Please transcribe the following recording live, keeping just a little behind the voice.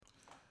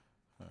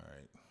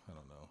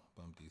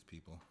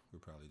people. We're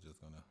probably just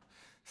gonna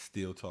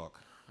still talk.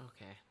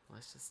 Okay,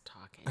 let's just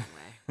talk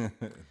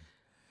anyway.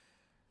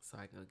 So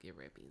I can go get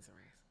red beans and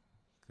rice.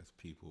 Because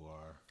people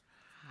are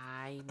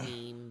Hi,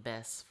 name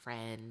best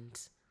friend.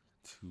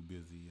 too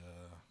busy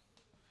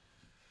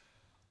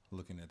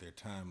looking at their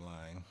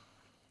timeline.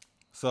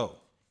 So,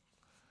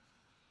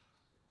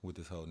 with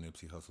this whole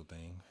Nipsey Hussle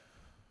thing,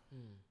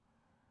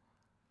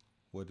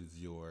 what is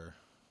your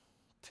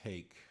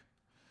take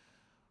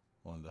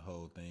on the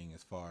whole thing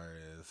as far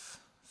as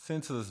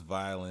senseless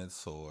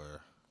violence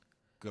or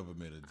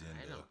government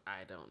agenda?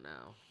 I don't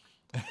know.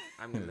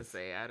 I'm gonna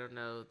say I don't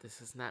know.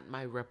 This is not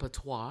my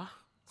repertoire.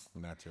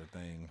 Not your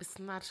thing. It's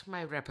not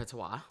my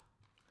repertoire.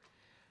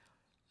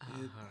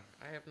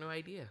 I have no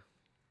idea.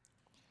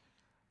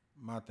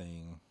 My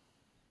thing,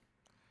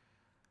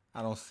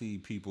 I don't see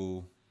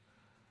people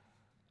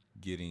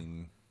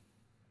getting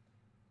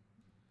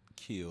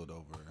killed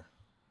over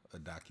a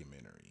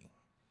documentary.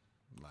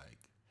 Like,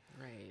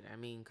 Right. I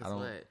mean, I because don't-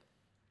 what?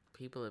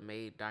 People have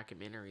made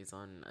documentaries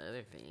on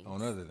other things.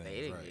 They things,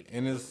 didn't right? get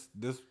And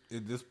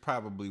killed. this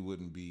probably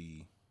wouldn't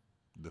be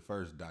the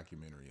first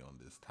documentary on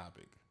this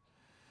topic,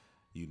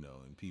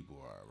 and people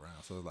are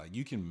around. So it's like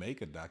you can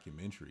make a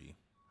documentary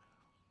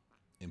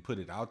and put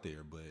it out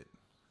there, but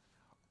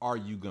are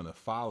you gonna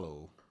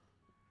follow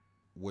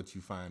what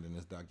you find in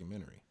this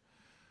documentary?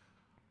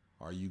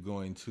 Are you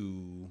going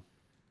to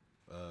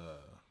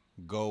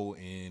go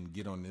and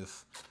get on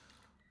this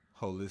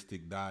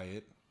holistic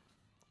diet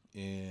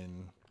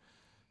and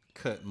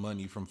cut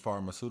money from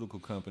pharmaceutical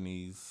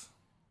companies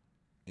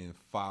and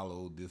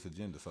follow this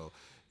agenda? So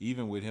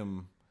even with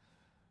him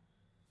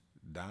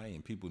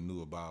dying, people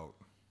knew about,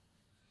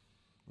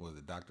 was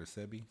it Dr.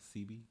 Sebi?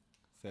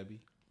 I don't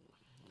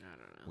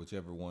know.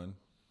 Whichever one.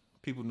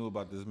 People knew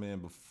about this man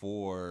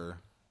before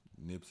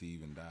Nipsey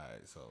even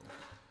died. So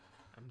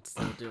I'm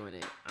still doing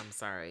it. I'm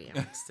sorry.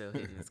 I'm still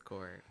hitting this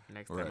chord.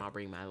 Next time Right. I'll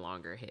bring my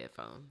longer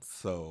headphones.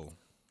 So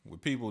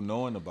with people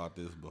knowing about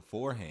this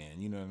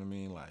beforehand, you know what I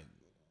mean? Like,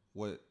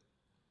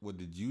 what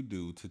did you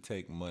do to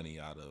take money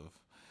out of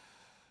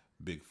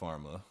Big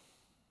Pharma's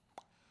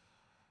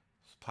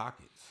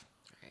pockets?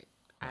 Right.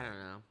 I don't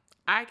know.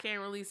 I can't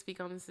really speak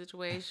on the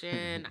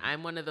situation.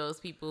 I'm one of those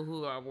people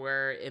who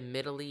were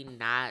admittedly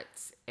not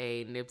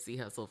a Nipsey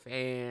Hussle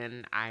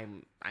fan.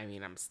 I'm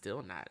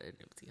still not a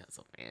Nipsey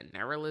Hussle fan.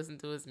 Never listened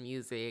to his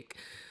music.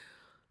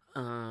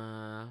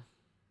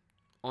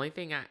 Only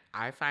thing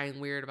I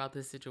find weird about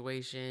this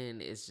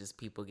situation is just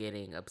people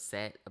getting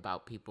upset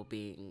about people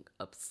being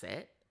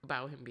upset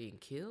about him being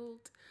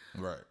killed.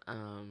 Right.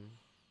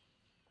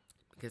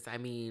 Because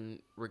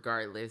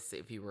regardless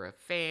if you were a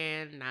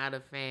fan, not a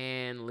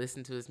fan,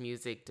 listen to his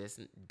music,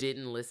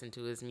 didn't listen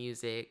to his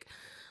music,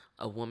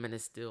 a woman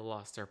has still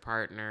lost her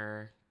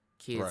partner.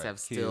 Kids Right. have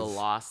still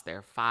lost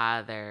their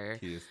father.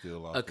 Kids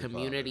still lost A their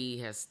community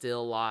has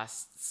still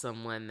lost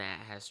someone that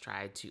has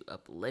tried to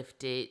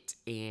uplift it,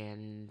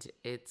 and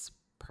it's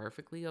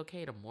perfectly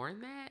okay to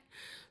mourn that.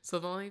 So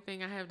the only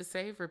thing I have to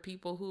say for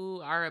people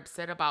who are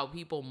upset about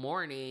people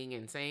mourning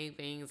and saying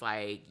things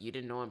like, you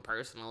didn't know him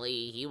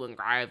personally, he wouldn't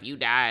cry if you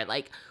died,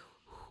 like,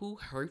 who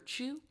hurt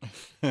you?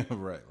 father.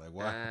 Right.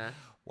 Like,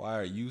 why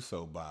are you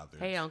so bothered?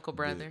 Hey, Uncle that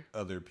Brother.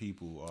 Other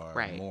people are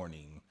Right.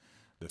 mourning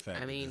the fact I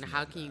that mean, this how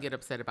man can you died. get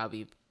upset about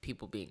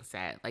people being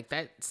sad? Like,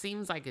 that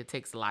seems like it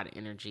takes a lot of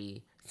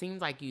energy. Seems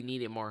like you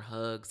needed more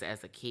hugs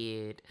as a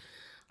kid.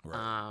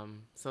 Right.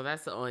 So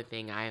that's the only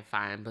thing I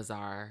find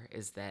bizarre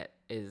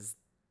is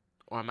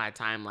on my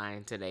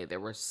timeline today, there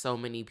were so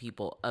many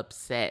people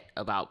upset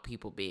about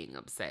people being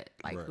upset.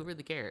 Like, Right. who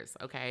really cares?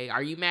 Okay,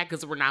 are you mad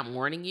because we're not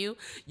mourning you?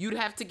 You'd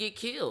have to get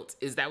killed.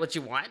 Is that what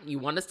you want? You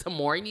want us to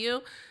mourn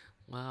you?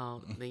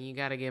 Well, then you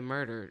got to get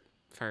murdered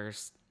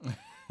first.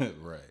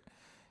 Right.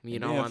 You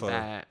And don't then want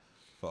that.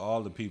 For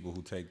all the people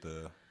who take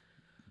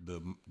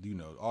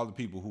all the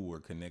people who were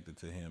connected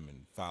to him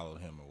and followed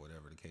him or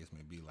whatever the case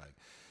may be, like,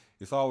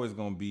 it's always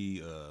going to be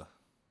a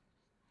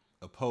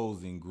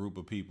opposing group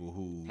of people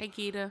who Hey,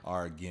 Keita.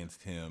 are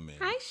against him and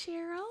Hi,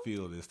 Cheryl.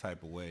 feel this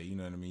type of way. You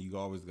know what I mean? You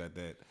always got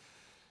that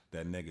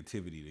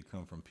negativity that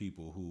come from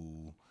people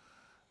who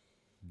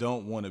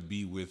don't want to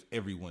be with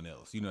everyone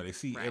else. You know, they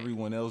see Right.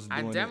 everyone else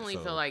doing it. I definitely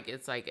so- feel like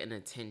it's like an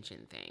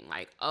attention thing.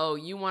 Like, oh,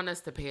 you want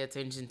us to pay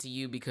attention to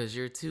you because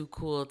you're too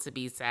cool to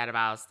be sad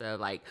about stuff.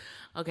 Like,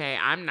 okay,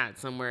 I'm not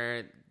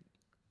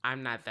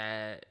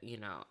that,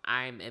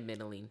 I'm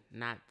admittedly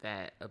not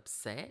that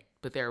upset,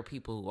 but there are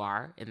people who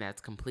are, and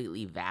that's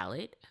completely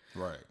valid.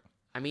 Right.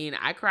 I mean,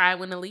 I cried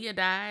when Aaliyah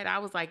died. I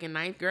was like in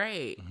 9th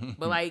grade.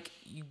 But like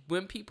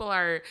when people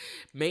are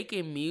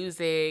making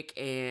music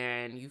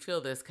and you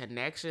feel this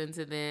connection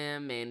to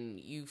them and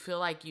you feel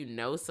like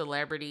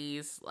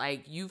celebrities,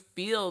 like you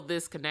feel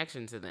this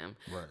connection to them.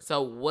 Right.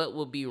 So what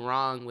would be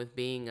wrong with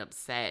being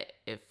upset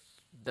if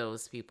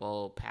those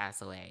people pass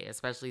away,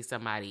 especially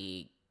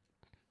somebody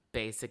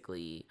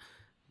basically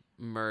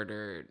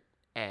murdered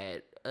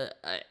at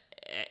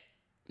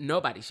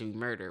nobody should be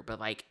murdered, but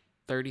like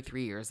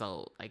 33 years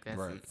old. Like, that's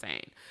Right.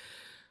 insane.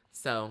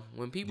 So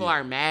when people Yeah.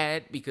 are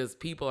mad because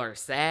people are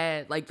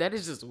sad, like that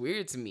is just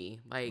weird to me.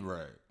 Like,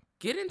 Right.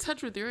 get in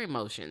touch with your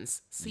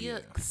emotions. Yeah.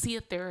 See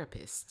a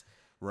therapist.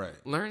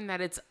 Right. Learn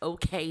that it's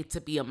okay to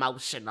be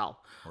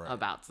emotional Right.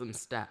 about some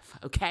stuff.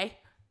 Okay,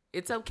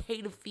 it's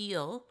okay to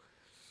feel.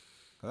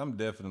 I'm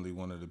definitely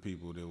one of the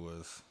people that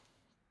was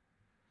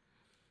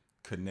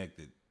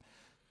connected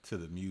to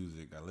the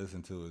music. I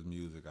listened to his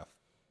music. I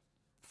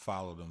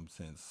followed him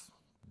since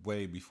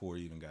way before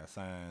he even got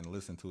signed.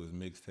 Listened to his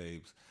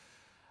mixtapes.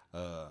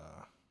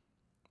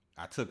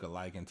 I took a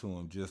liking to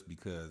him just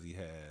because he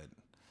had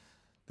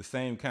the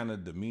same kind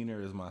of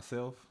demeanor as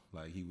myself.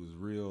 Like he was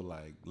real,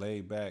 like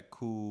laid back,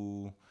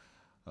 cool,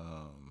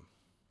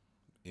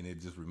 and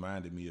it just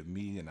reminded me of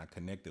me, and I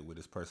connected with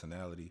his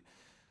personality.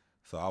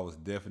 So I was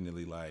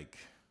definitely like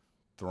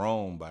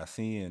thrown by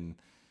seeing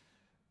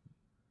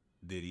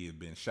that he had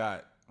been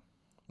shot,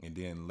 and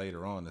then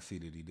later on to see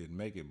that he didn't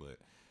make it. But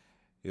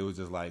it was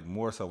just like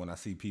more so when I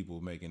see people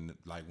making,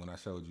 like when I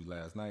showed you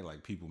last night,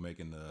 like people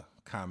making the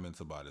comments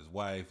about his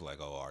wife, like,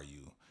 oh,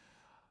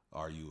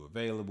 are you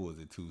available? Is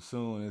it too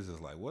soon? It's just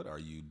like, what are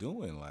you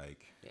doing?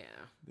 Like, Yeah,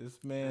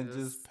 this man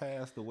just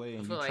passed away, and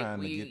I you feel like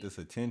trying to get this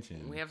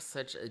attention. we have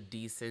such a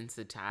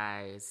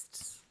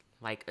desensitized,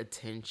 like,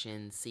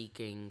 attention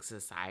seeking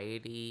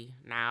society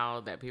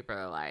now that people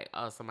are like,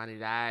 oh, somebody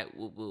died,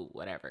 woo woo,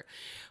 whatever.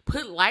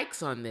 Put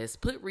likes on this,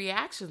 put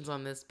reactions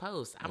on this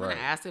post. I'm Right.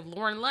 gonna ask if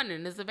Lauren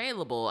London is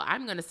available.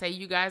 I'm gonna say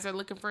you guys are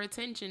looking for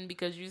attention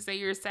because you say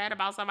you're sad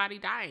about somebody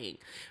dying.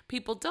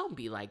 People, don't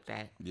be like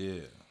that.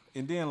 Yeah.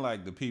 And then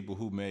like the people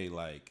who made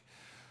like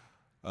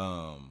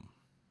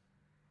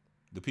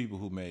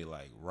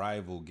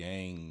rival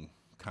gang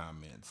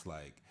comments,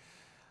 like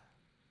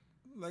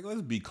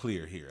let's be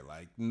clear here.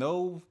 Like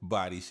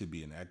nobody should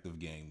be an active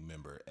gang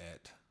member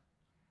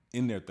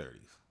in their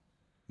 30s.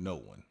 No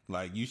one.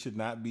 Like you should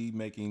not be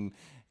making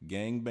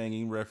gang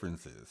banging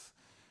references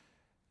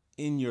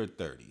in your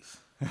 30s.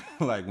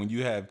 Like when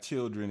you have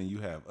children and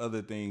you have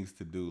other things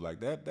to do, like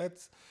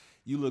that's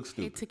you look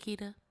stupid. Hey,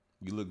 Takeda.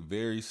 You look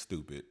very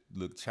stupid,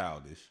 look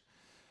childish,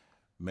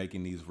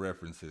 making these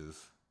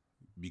references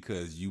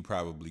because you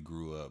probably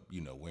grew up,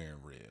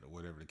 wearing red or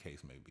whatever the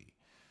case may be.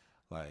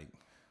 Like,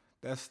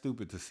 that's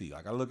stupid to see.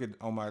 Like I look at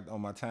on my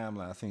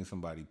timeline, I seen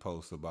somebody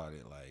post about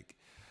it, like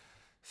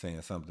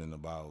saying something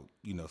about,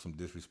 some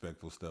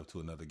disrespectful stuff to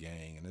another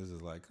gang, and this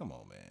is like, come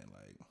on, man.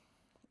 Like,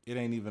 it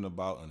ain't even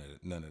about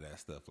none of that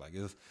stuff. Like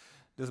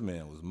this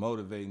man was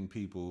motivating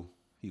people.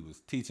 He was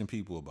teaching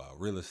people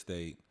about real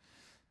estate,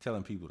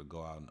 telling people to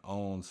go out and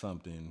own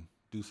something,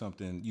 do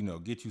something,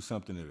 get you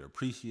something that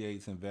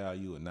appreciates in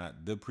value and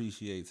not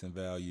depreciates in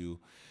value,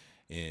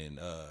 and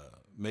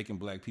making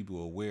black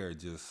people aware of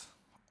just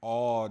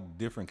all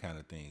different kind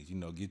of things.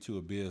 Get you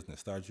a business,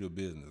 start you a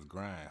business,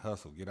 grind,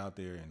 hustle, get out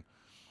there and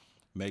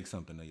make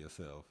something of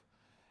yourself.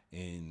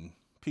 And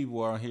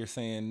people are here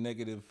saying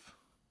negative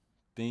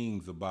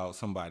things about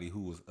somebody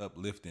who was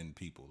uplifting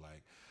people.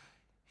 Like,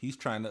 he's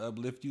trying to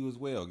uplift you as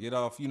well. Get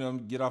off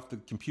the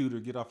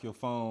computer, get off your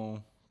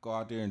phone, go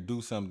out there and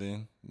do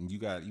something. And you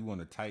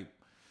want to type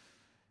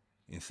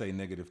and say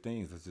negative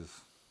things.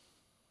 It's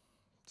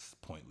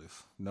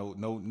pointless. No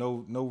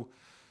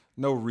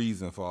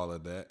reason for all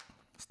of that.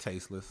 It's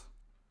tasteless.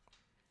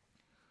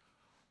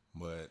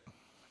 But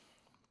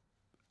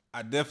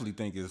I definitely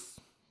think it's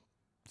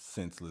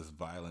senseless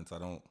violence. I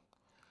don't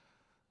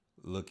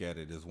look at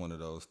it as one of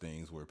those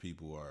things where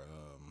people are,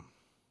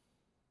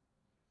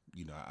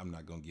 I'm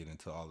not going to get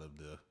into all of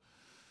the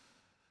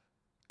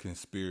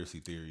conspiracy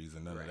theories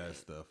and none of that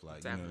stuff.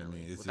 Like, Definitely. You know what I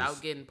mean? It's Without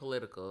just getting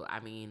political, I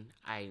mean,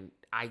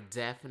 I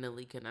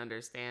definitely can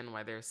understand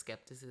why there's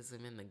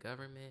skepticism in the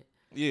government.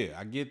 Yeah,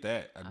 I get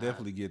that. I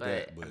definitely get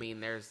that. But I mean,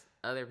 there's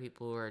other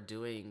people who are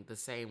doing the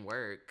same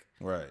work.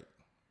 Right.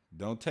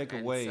 Don't take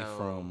away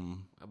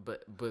from.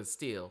 But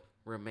still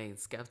remain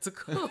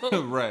skeptical.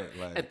 Right.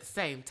 Like, at the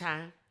same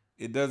time.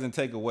 It doesn't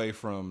take away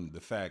from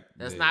the fact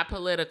that's not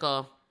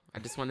political. I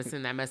just want to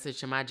send that message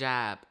to my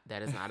job.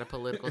 That is not a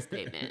political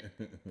statement.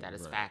 That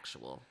is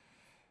factual.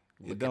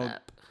 Look it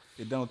up.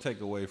 It don't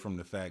take away from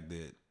the fact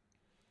that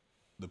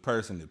the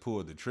person that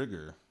pulled the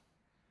trigger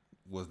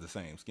was the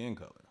same skin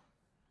color.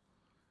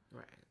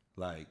 Right.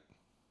 Like,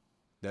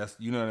 that's,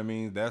 you know what I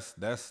mean? That's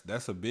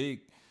a big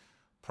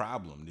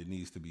problem that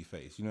needs to be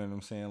faced. You know what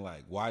I'm saying?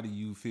 Like, why do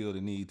you feel the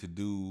need to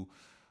do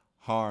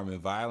harm and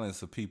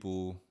violence to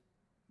people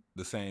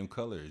the same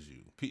color as you?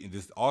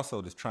 Just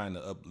trying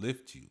to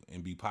uplift you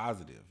and be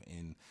positive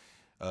and,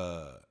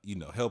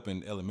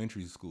 helping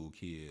elementary school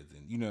kids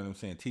and, you know what I'm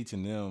saying,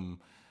 teaching them,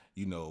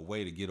 a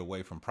way to get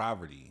away from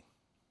poverty.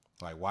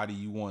 Like, why do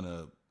you want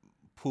to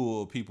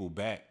pull people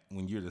back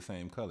when you're the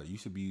same color? You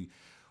should be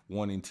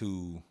wanting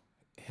to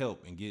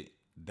help and get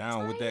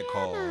down with that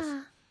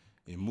cause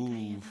and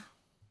move,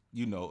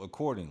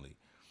 accordingly.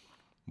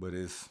 But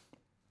it's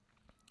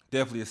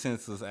definitely a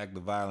senseless act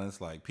of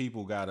violence. Like,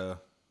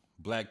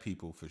 black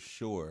people for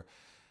sure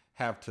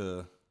have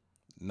to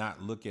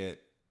not look at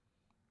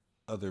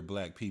other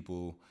black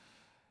people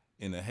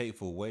in a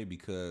hateful way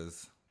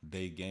because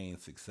they gain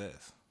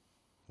success.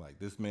 Like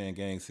this man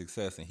gained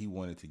success and he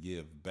wanted to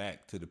give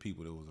back to the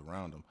people that was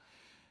around him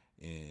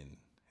and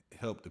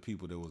help the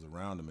people that was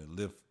around him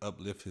and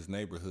uplift his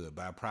neighborhood,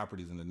 buy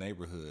properties in the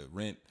neighborhood,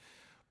 rent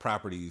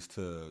properties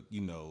to,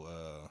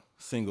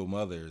 single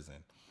mothers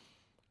and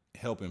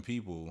helping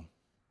people,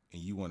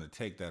 and you want to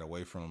take that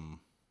away from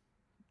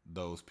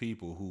those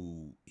people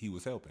who he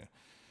was helping.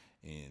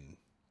 And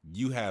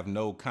you have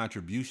no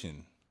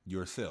contribution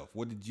yourself.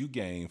 What did you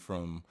gain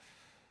from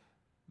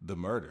the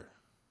murder?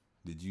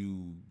 Did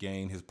you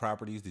gain his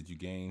properties? Did you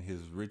gain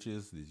his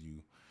riches?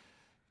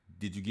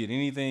 Did you get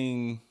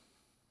anything?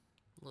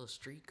 A little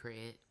street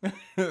cred.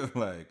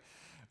 Like,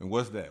 and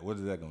what's that? What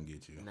is that gonna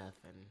get you?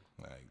 Nothing.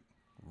 Like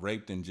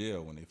raped in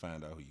jail when they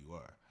find out who you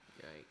are.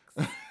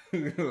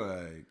 Yikes.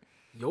 Like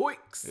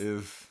Yoicks.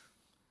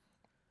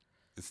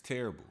 It's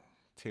terrible.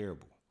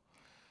 Terrible.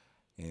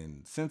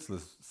 And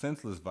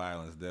senseless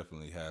violence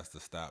definitely has to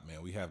stop,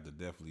 man. We have to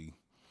definitely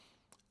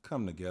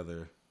come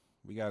together.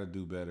 We got to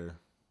do better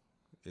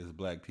as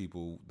black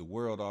people. The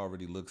world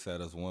already looks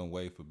at us one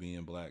way for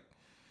being black.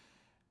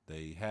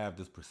 They have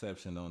this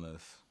perception on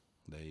us.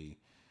 They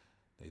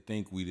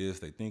think we this.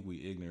 They think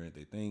we ignorant.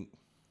 They think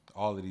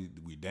all of these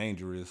we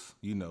dangerous.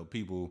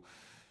 People.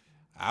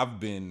 I've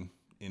been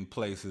in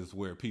places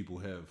where people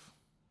have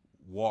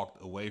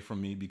walked away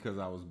from me because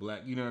I was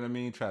black. You know what I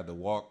mean? Tried to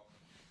walk.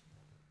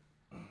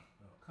 Oh,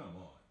 come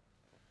on.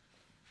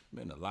 I'm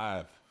in a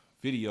live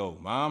video,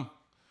 Mom.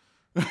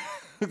 But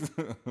is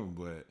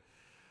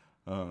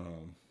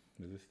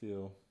it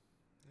still?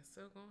 It's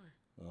still going.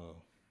 Oh,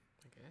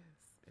 I guess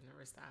it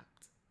never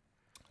stopped.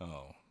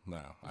 oh,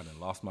 no, I done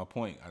lost my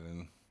point. I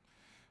done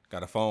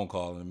got a phone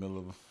call in the middle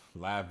of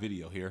live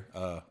video here.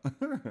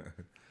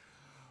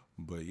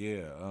 But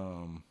yeah,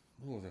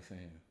 what was I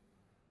saying?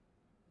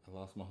 I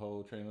lost my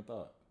whole train of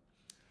thought.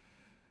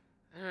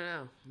 I don't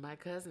know. My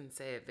cousin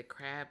said the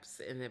crabs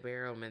in the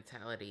barrel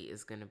mentality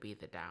is going to be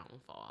the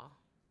downfall.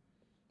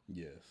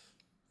 Yes,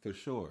 for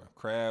sure.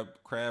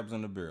 Crabs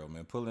in the barrel,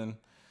 man. Pulling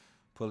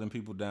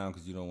people down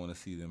because you don't want to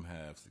see them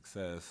have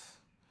success.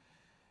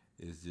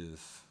 It's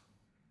just,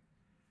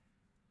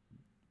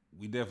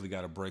 we definitely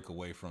got to break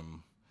away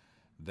from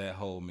that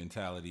whole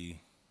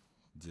mentality.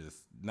 Just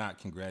not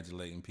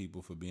congratulating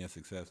people for being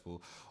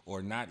successful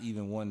or not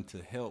even wanting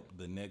to help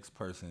the next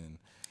person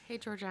Hey,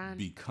 Georgian.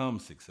 become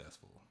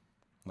successful.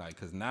 Like,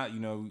 because now,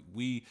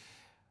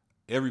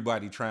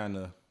 everybody trying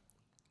to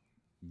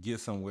get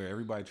somewhere,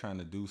 everybody trying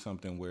to do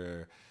something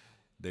where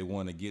they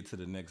want to get to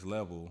the next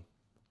level.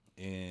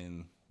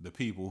 And the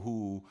people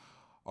who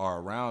are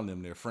around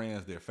them, their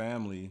friends, their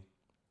family,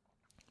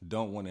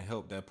 don't want to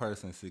help that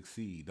person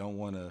succeed. Don't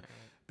want to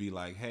be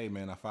like, hey,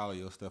 man, I follow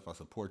your stuff. I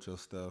support your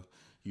stuff.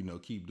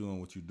 Keep doing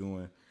what you're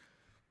doing.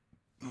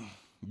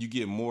 You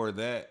get more of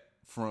that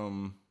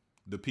from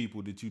the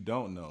people that you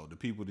don't know, the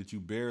people that you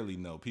barely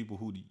know, people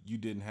who you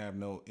didn't have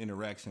no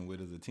interaction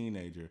with as a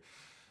teenager.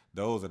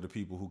 Those are the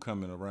people who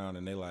coming around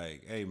and they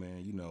like, hey,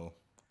 man,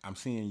 I'm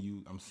seeing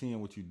you. I'm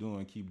seeing what you're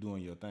doing. Keep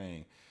doing your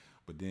thing.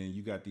 But then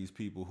you got these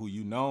people who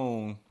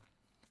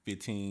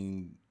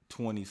 15,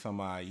 20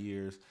 some odd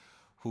years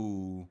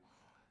who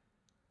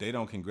they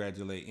don't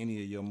congratulate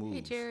any of your moves.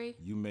 Hey, Jerry.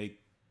 You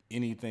make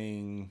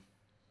anything,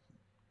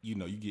 you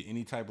get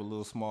any type of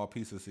little small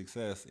piece of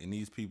success, and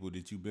these people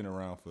that you've been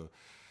around for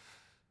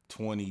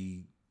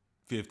 20,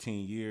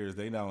 15 years,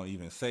 they don't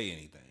even say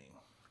anything.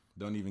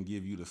 Don't even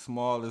give you the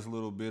smallest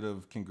little bit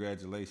of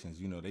congratulations.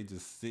 They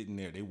just sitting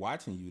there. They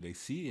watching you. They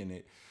seeing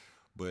it.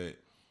 But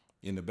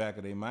in the back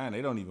of their mind,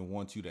 they don't even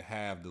want you to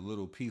have the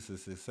little piece of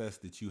success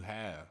that you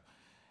have.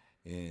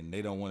 And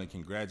they don't want to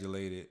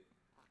congratulate it.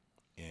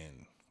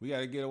 And we got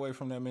to get away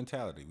from that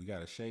mentality. We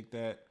got to shake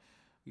that.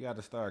 We got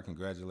to start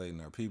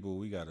congratulating our people.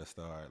 We got to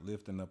start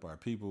lifting up our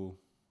people.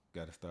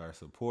 Got to start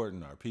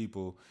supporting our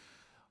people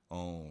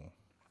on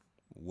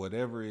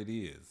whatever it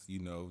is.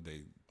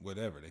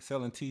 They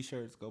selling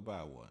T-shirts, go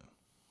buy one.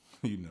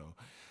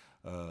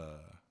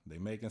 They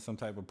making some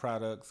type of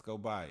products, go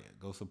buy it,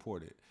 go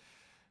support it.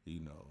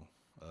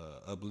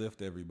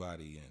 Uplift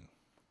everybody and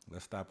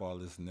let's stop all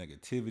this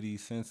negativity,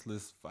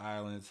 senseless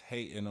violence,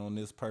 hating on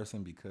this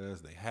person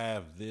because they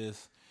have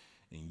this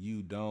and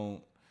you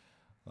don't.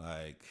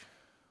 Like,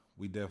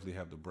 we definitely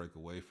have to break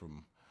away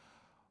from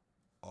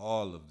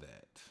all of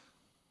that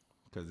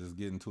because it's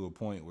getting to a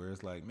point where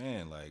it's like,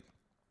 man, like,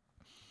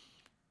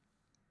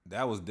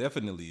 that was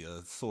definitely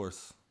a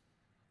source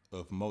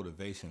of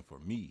motivation for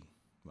me.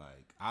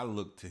 Like, I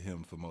look to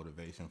him for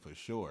motivation for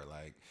sure.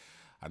 Like,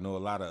 I know a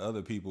lot of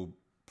other people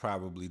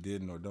probably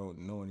didn't or don't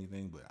know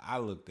anything, but I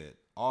looked at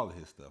all of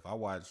his stuff. I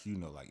watched,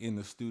 like in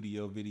the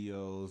studio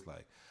videos,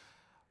 like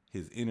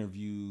his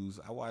interviews.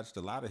 I watched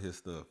a lot of his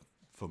stuff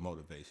for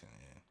motivation.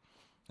 And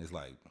it's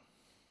like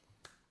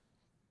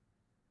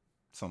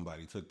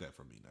somebody took that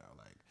from me now.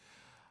 Like,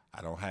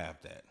 I don't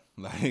have that.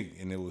 Like,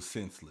 and it was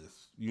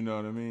senseless. You know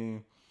what I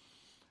mean?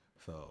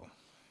 So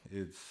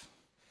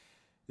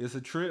it's a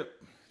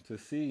trip to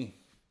see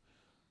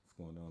what's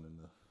going on in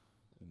the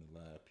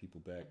live.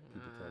 People back,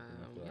 people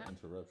talking after our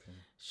interruption.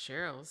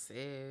 Cheryl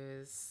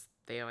says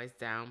They always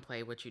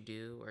downplay what you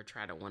do or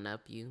try to one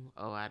up you.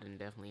 Oh, I done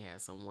definitely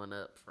had some one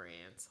up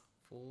friends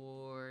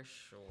for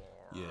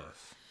sure.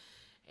 Yes.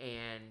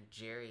 And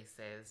Jerry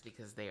says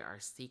because they are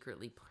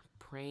secretly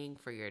praying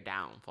for your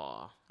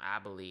downfall. I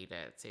believe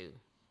that too.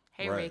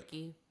 Hey, Right.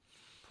 Ricky.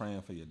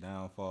 Praying for your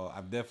downfall.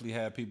 I've definitely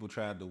had people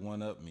try to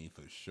one up me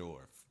for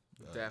sure.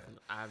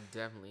 Definitely, I've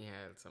definitely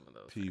had some of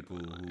those People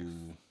in my life.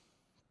 who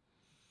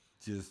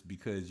just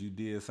because you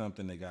did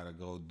something, they gotta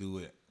go do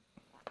it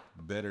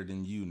better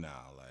than you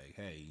now. Like,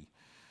 hey,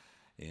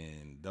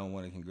 and don't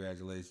want to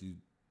congratulate you,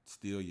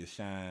 steal your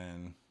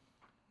shine,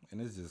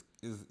 and it's just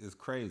it's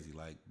crazy.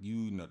 Like,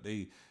 you know,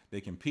 they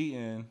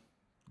competing,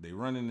 they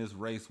running this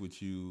race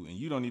with you, and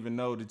you don't even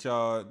know that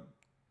y'all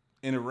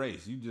in a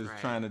race. You just Right.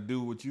 trying to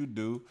do what you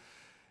do,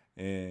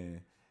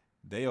 and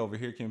they over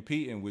here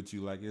competing with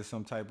you like it's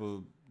some type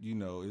of, you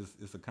know,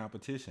 it's a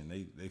competition.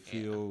 They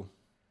feel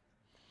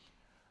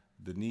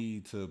the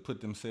need to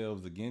put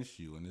themselves against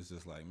you, and it's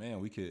just like, man,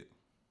 we could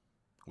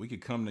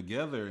come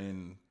together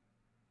and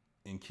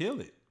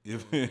kill it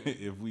if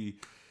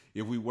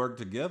if we work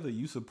together.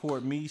 You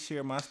support me,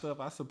 share my stuff.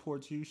 I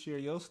support you, share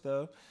your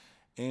stuff,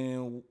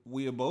 and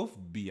we'll both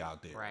be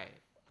out there. Right.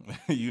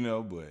 You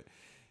know, but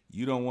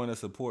you don't want to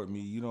support me.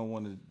 You don't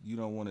want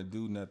to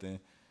do nothing.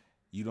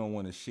 You don't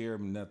want to share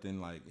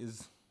nothing. Like,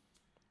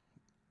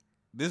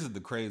 this is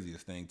the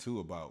craziest thing too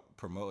about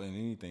promoting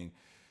anything,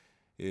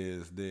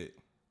 is that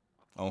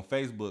on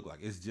Facebook, like,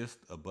 it's just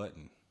a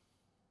button.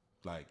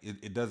 Like,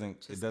 it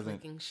doesn't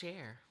Clicking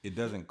share. it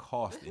doesn't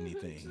cost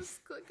anything.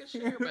 Just click a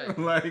share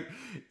button. Like,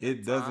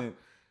 it doesn't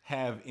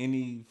have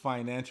any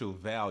financial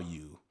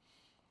value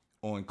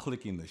on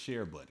clicking the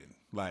share button.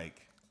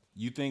 Like,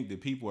 you think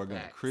that people are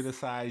going to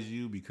criticize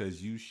you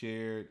because you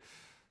shared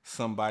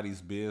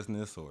somebody's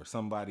business or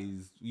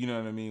somebody's, you know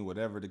what I mean,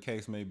 whatever the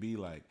case may be.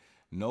 Like,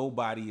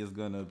 nobody is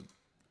going to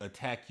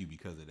attack you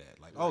because of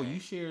that. Like, oh, you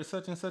shared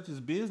such and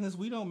such's business,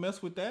 we don't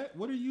mess with that.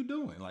 What are you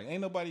doing? Like,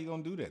 ain't nobody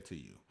going to do that to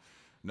you.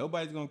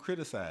 Nobody's going to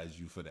criticize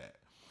you for that.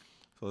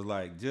 So it's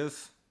like,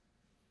 just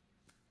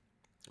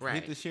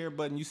hit the share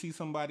button. You see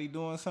somebody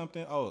doing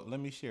something, oh, let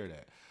me share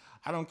that.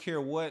 I don't care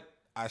what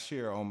I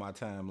share on my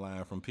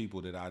timeline from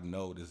people that I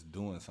know that's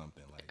doing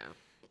something. Like,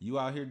 you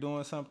out here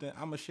doing something,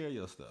 I'm going to share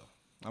your stuff.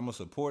 I'm going to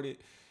support it.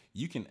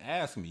 You can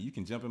ask me. You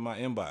can jump in my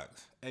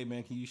inbox. Hey,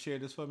 man, can you share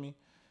this for me?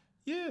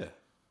 Yeah,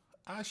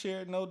 I share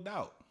it, no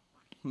doubt.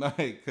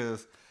 Like,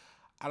 because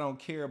I don't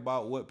care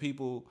about what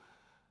people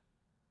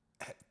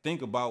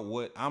think about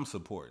what I'm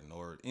supporting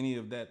or any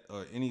of that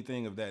or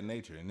anything of that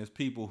nature. And there's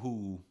people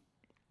who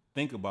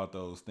think about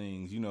those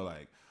things, you know,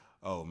 like,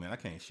 oh, man, I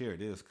can't share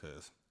this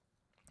because,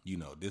 you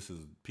know,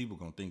 people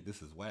gonna think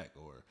this is whack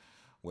or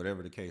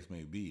whatever the case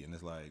may be. And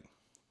it's like,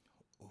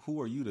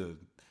 who are you to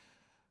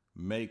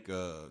make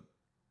a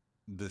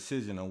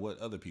decision on what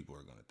other people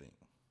are gonna think?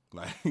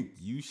 Like,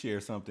 you share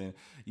something,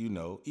 you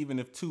know, even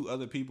if 2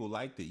 other people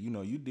liked it, you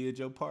know, you did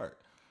your part.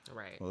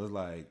 Right. So it's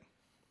like,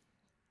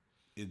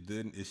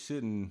 it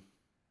shouldn't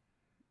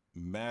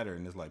matter.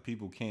 And it's like,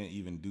 people can't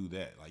even do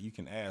that. Like, you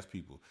can ask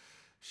people,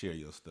 share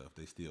your stuff,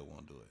 they still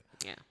won't do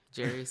it. Yeah.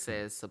 Jerry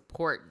says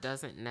support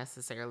doesn't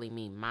necessarily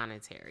mean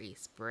monetary.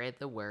 Spread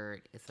the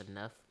word. It's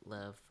enough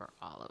love for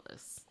all of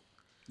us.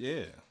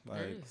 Yeah, like,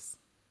 There is.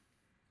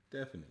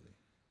 definitely.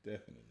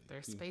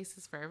 There's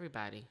spaces for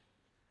everybody.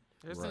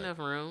 There's Right. enough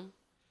room.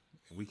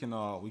 We can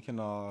all,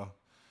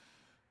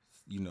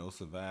 you know,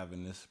 survive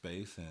in this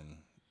space and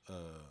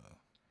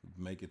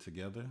make it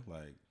together.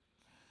 Like,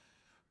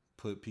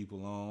 put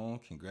people on,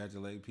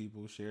 congratulate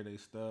people, share their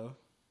stuff.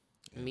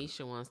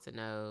 Misha wants to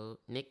know,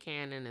 Nick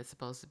Cannon is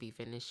supposed to be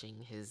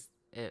finishing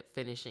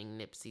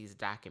Nipsey's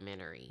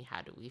documentary.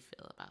 How do we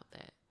feel about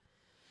that?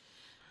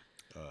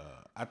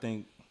 I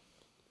think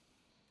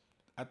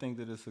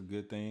that it's a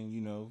good thing,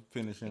 you know,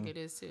 I think it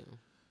is too.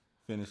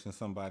 finishing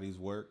somebody's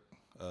work,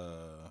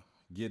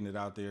 getting it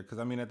out there. Because,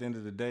 I mean, at the end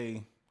of the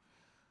day,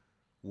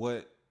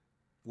 what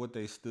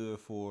they stood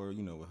for,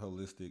 you know, with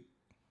holistic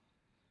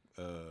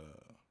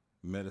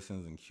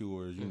medicines and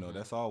cures, you know,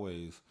 that's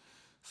always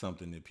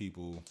something that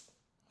people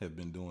have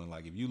been doing.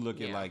 Like, if you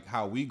look at, like,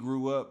 how we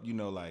grew up, you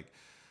know, like,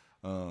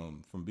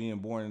 from being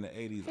born in the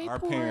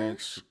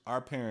 80s,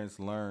 our parents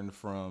learned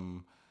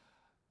from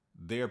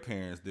their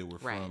parents that were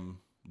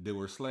that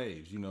were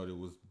slaves, you know, that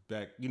was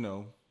back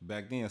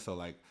then. So,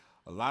 like,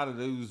 a lot of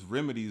those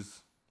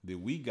remedies that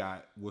we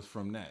got was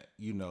from that,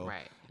 you know.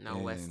 Right. No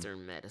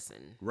Western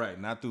medicine. Right.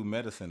 Not through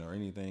medicine or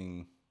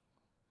anything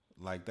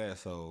like that.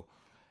 So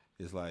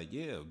it's like,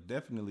 yeah,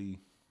 definitely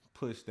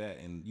push that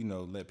and, you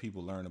know, let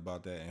people learn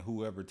about that. And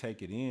whoever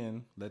take it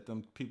in, let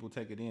them people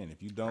take it in.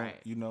 If you don't,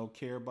 you know,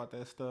 care about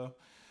that stuff,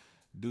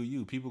 do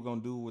you. People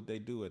gonna do what they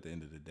do at the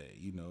end of the day.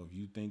 You know, if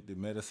you think that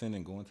medicine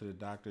and going to the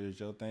doctor is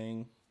your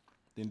thing,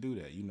 then do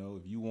that. You know,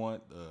 if you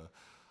want a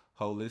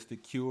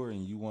holistic cure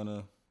and you want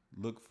to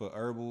look for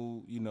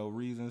herbal, you know,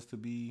 reasons to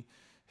be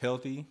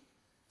healthy,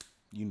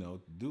 you know,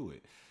 do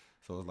it.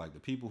 So it's like the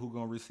people who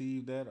gonna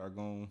receive that are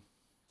gonna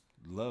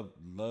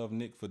love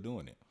Nick for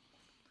doing it.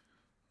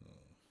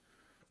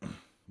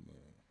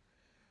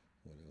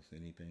 What else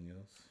Anything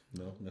else?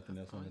 No, nothing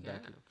else on the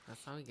docket.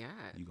 That's all we got.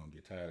 You gonna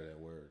get tired of that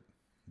word,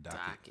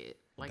 Docket.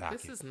 Like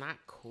Docket. this is not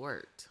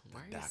court.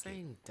 Why are you docket.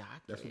 saying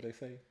docket? That's what they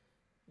say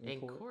in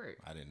court.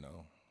 I didn't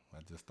know.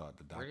 I just thought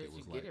the Where docket did you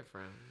was get like it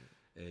from?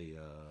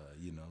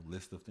 a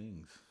list of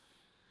things.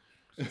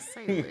 Just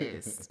say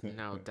list.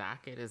 No,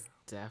 docket is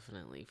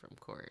definitely from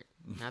court.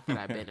 Not that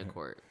I've been to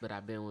court, but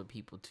I've been with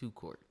people to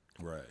court.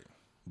 Right.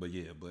 But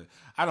yeah, but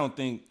I don't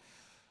think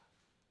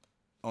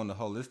on the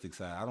holistic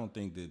side, I don't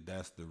think that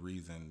that's the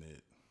reason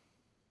that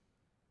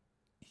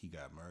he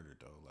got murdered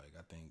though. Like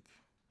I think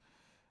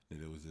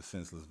that it was just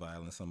senseless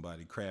violence,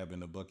 somebody crab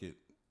in the bucket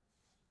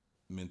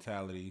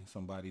mentality,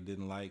 somebody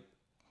didn't like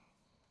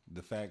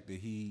the fact that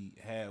he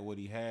had what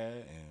he had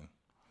and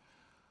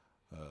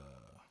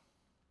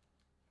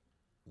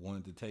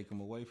wanted to take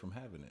him away from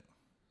having it.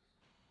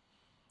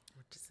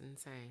 Which is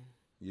insane.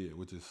 Yeah,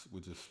 which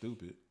is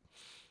stupid.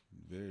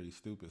 Very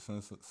stupid.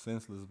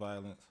 Senseless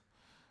violence.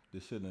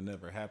 This shouldn't have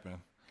never happened.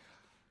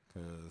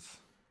 Because,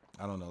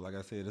 I don't know, like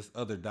I said, there's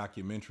other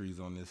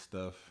documentaries on this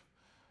stuff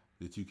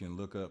that you can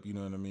look up, you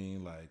know what I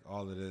mean? Like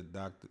all of that,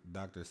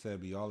 Dr.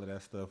 Sebi, all of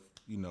that stuff,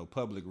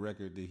 public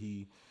record that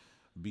he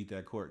beat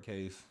that court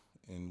case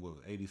in,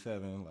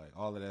 87? Like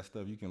all of that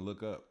stuff you can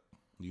look up,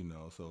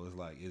 So it's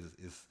like,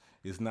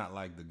 it's not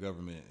like the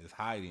government is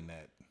hiding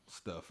that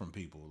stuff from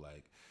people.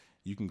 Like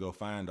you can go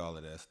find all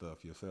of that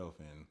stuff yourself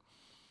and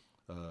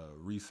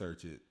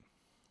research it,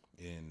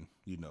 and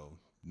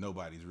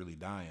nobody's really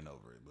dying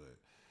over it. But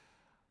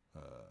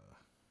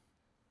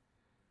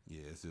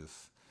yeah, it's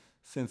just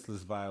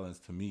senseless violence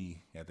to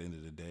me at the end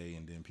of the day.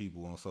 And then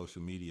people on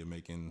social media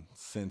making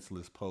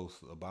senseless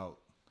posts about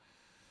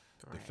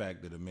the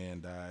fact that a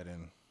man died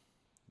and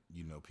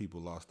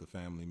people lost a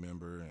family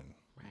member and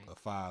a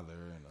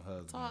father and a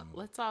husband.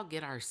 Let's all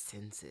get our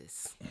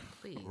senses,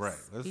 please. Right.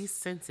 Be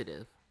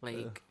sensitive.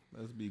 Like,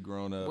 let's be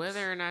grown up.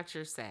 Whether or not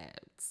you're sad,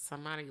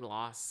 somebody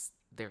lost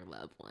their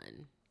loved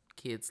one.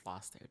 Kids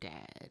lost their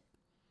dad.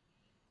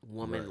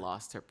 Woman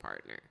lost her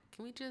partner.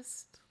 Can we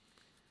just,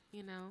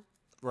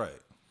 Right.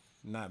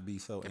 Not be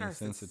so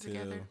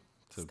insensitive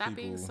to Stop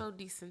people being so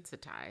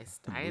desensitized.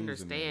 I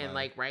understand,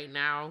 like right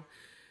now,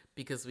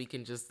 because we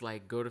can just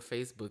like go to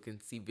Facebook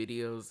and see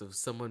videos of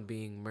someone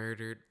being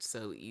murdered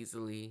so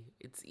easily.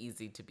 It's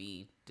easy to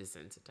be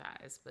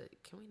desensitized, but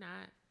can we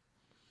not?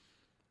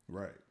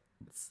 Right.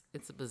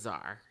 It's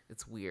bizarre.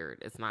 It's weird.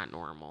 It's not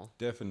normal.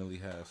 Definitely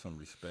have some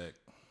respect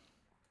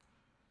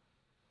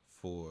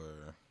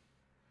for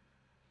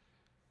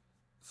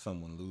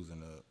someone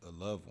losing a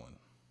loved one.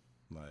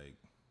 Like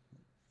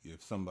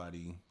if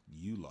somebody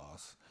you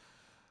lost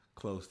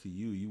close to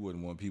you, you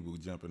wouldn't want people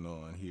jumping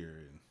on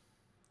here and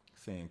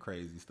saying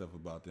crazy stuff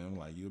about them.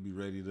 Like you'll be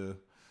ready to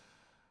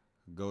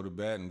go to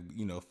bat and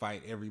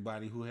fight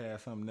everybody who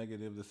has something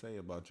negative to say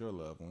about your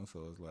loved one.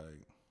 So it's like,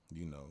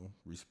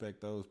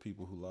 respect those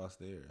people who lost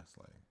theirs. It's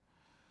like,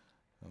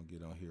 don't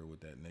get on here with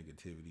that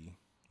negativity.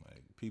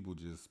 Like people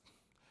just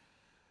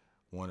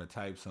want to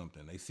type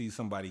something. They see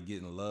somebody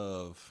getting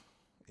love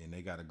and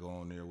they got to go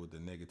on there with the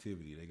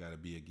negativity. They got to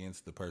be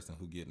against the person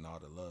who getting all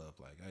the love.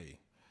 Like, hey,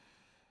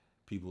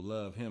 people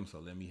love him, so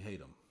let me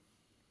hate him.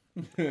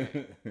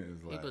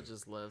 People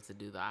just love to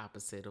do the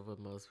opposite of what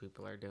most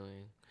people are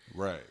doing.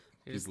 Right.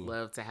 They just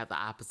love to have the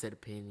opposite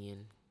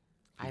opinion.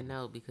 I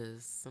know,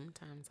 because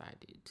sometimes I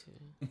do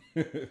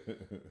too.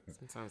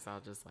 Sometimes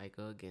I'll just like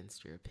go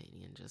against your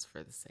opinion just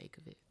for the sake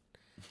of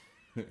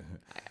it.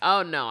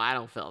 Oh no, I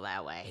don't feel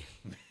that way.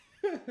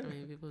 I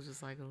mean, people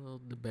just like a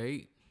little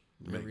debate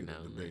every now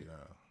and then.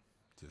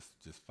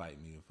 Just fight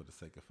me for the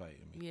sake of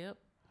fighting me. Yep.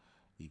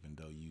 Even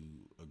though you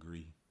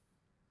agree.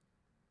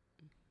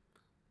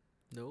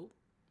 Nope.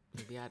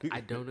 Maybe I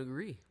don't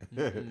agree.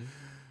 Mm-hmm.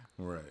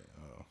 Right.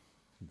 Oh,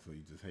 so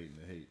you just hating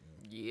the hate.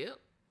 Yep.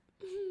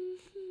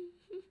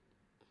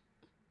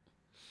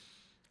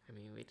 I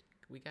mean,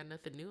 we got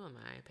nothing new on the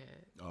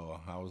iPad. Oh,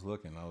 I was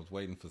looking. I was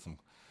waiting for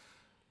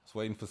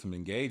some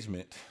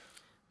engagement.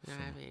 We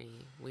don't have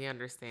any. We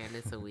understand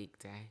it's a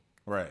weekday.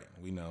 Right.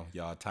 We know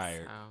y'all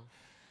tired.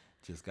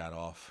 So, just got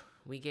off.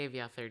 We gave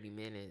y'all 30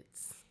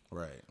 minutes.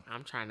 Right.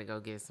 I'm trying to go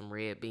get some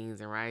red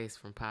beans and rice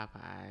from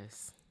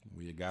Popeyes.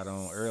 We got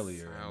on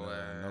earlier,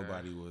 and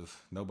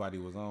nobody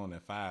was on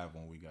at 5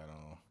 when we got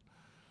on,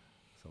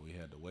 so we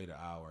had to wait an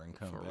hour and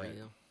come back. For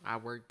real, I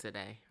worked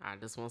today. I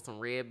just want some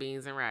red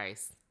beans and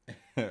rice,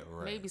 right.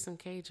 Maybe some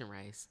Cajun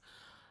rice.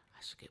 I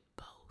should get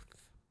both.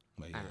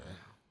 But yeah. I don't know.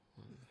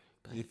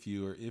 But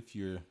if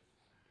you're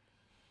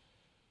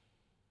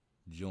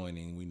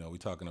joining, we're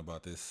talking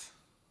about this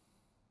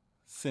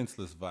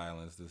senseless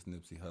violence, this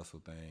Nipsey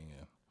Hussle thing,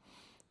 and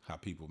how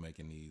people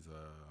making these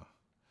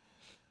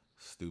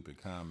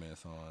stupid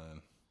comments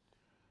on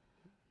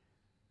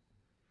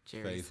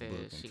Jerry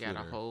Facebook said she got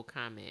a whole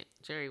comment.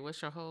 Jerry,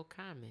 what's your whole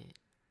comment?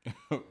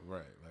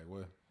 Right, like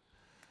what?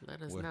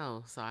 Let us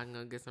know so I can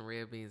go get some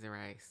red beans and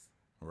rice.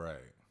 Right.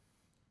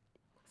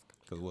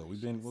 Because we've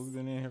been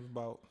in here for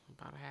about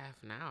a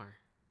half an hour.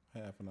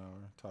 Half an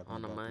hour talking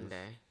on about a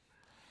Monday.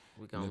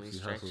 We can only Nipsey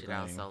stretch Hussle it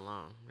out thing. so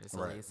long. There's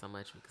Right. only so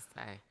much we can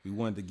say. We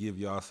wanted to give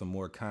y'all some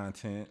more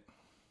content,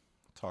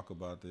 talk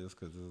about this,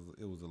 because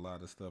it was a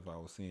lot of stuff I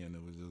was seeing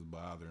that was just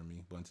bothering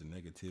me. Bunch of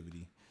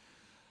negativity.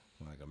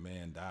 Like a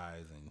man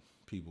dies and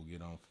people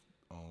get on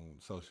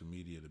social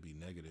media to be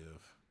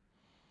negative.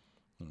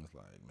 And it's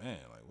like, man,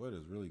 like what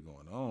is really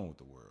going on with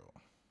the world?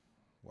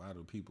 Why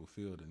do people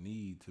feel the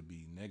need to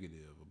be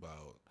negative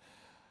about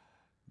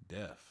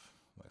death?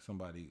 Like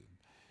somebody,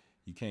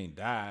 you can't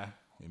die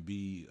and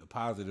be a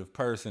positive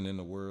person in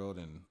the world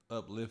and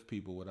uplift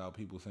people without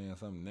people saying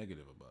something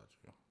negative about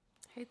you.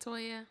 Hey,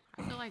 Toya.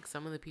 I feel like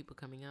some of the people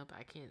coming up,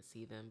 I can't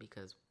see them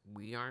because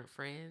we aren't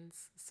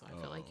friends. So I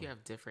feel like you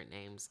have different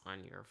names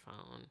on your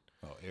phone.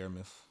 Oh,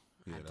 Aramis.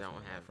 Yeah, I that's don't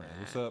one of my have friends. that.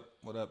 What's up?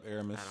 What up,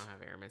 Aramis? I don't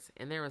have Aramis.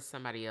 And there was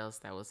somebody else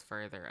that was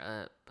further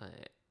up,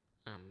 but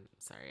I'm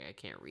sorry, I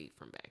can't read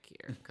from back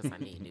here because I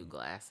need new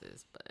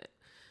glasses. But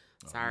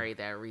sorry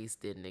that Reese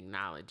didn't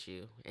acknowledge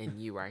you, and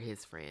you are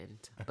his friend.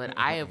 But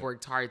I have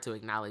worked hard to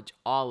acknowledge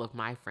all of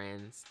my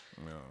friends.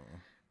 No.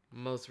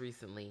 Most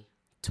recently,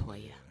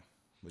 Toya. Yeah.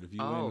 But if you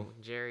win,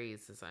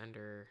 Jerry's is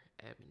under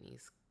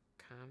Ebony's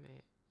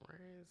comment.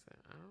 Where is it?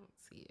 I don't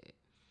see it.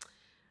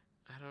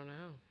 I don't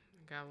know.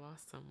 I got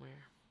lost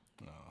somewhere.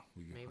 no,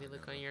 Maybe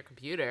look on your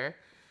computer.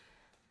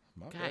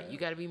 My God, bad. you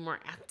got to be more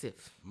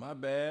active. My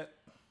bad.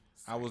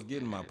 I was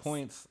getting my guys.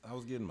 points. I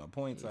was getting my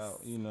points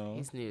out. You know,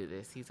 He's new to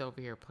this. He's over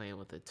here playing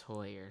with a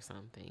toy or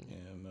something.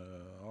 and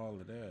all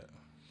of that.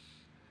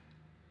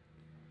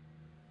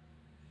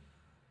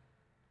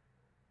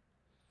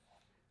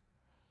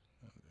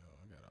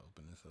 I gotta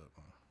open this up.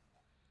 Huh?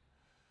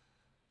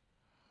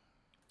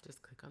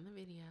 Just click on the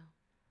video.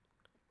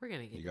 We're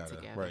gonna get You gotta it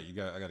together. right.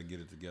 I gotta get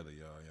it together,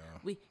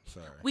 y'all.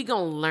 Sorry. We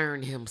gonna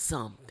learn him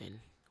something.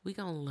 We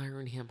gonna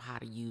learn him how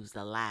to use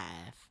the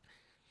live.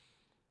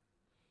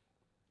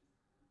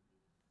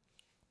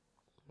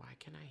 Why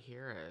can I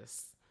hear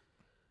us?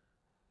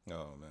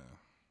 Oh man.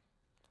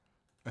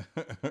 I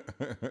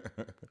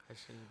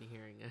shouldn't be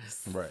hearing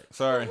us. Right.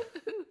 Sorry.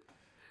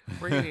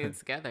 We're getting it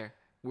together.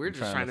 We're I'm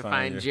just trying to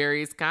find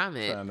Jerry's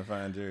comment. Trying to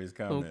find Jerry's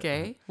comment.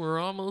 Okay, we're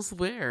almost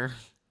there.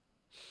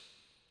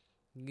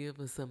 Give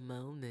us a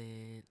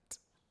moment.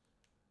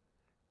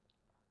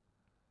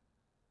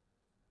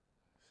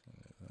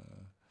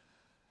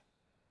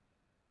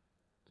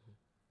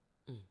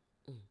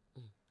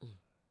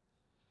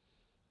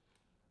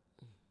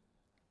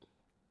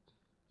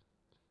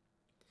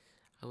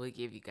 I would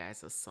give you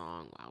guys a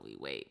song while we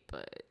wait,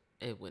 but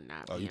it would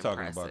not be Oh, you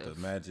impressive.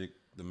 talking about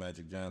the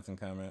Magic Johnson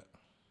comment?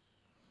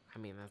 I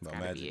mean, that's About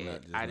gotta be Magic, not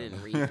it. just I not-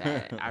 didn't read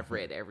that. I've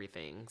read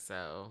everything,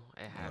 so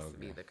it has to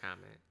be Okay. the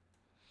comment.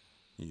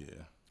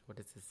 Yeah. What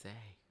does it say?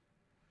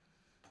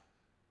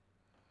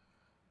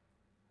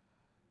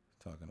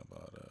 Talking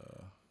about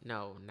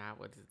No, not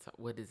what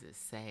what does it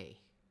say?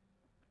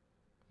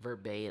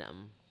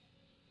 Verbatim.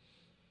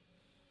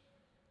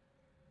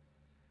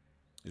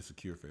 it's a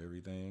cure for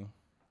everything.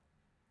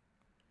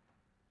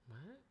 What?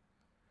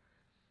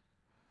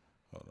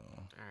 Hold on.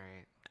 All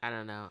right. I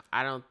don't know.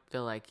 I don't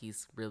feel like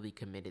he's really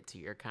committed to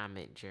your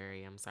comment,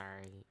 Jerry. I'm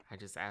sorry. I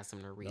just asked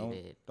him to read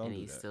it, don't and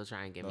do he's that. still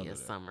trying to give Don't me do a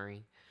that.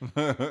 summary.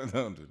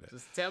 Don't do that.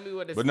 Just tell me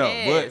what it But no,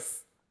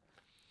 says.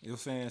 She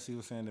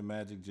was saying that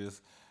Magic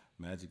just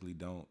magically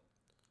don't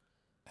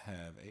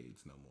have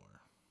AIDS no more.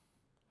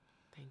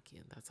 Thank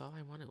you. That's all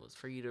I wanted was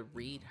for you to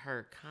read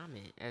her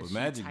comment as But she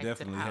Magic typed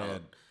definitely it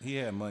out.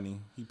 had money.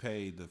 He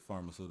paid the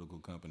pharmaceutical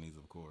companies,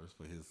 of course,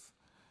 for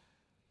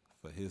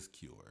his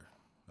cure.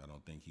 I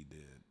don't think he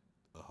did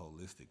a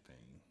holistic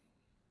thing.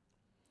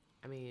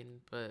 I mean,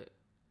 but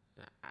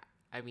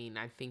I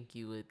think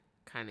you would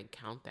kind of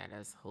count that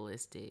as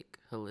holistic.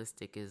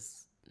 Holistic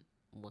is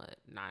what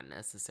not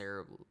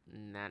necessarily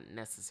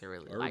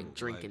Herbal, like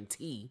drinking like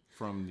tea.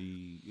 From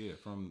the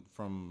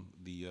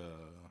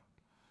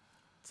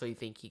So you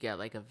think he got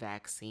like a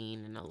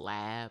vaccine in a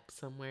lab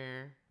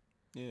somewhere?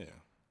 yeah.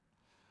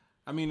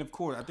 I mean, of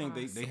course, I think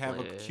they have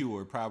a Possibly.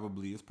 cure.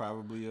 Probably it's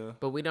probably a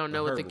But we don't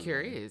know what the herbal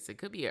cure one. is. It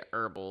could be a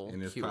herbal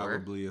and it's cure.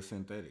 probably a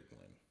synthetic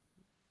one.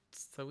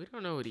 So we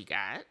don't know what he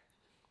got.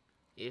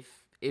 If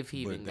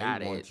he But even they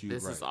got want it. you-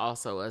 This is right.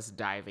 also us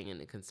diving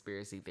into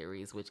conspiracy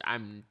theories, which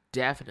I'm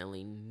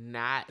definitely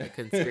not a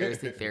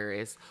conspiracy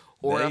theorist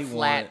or They a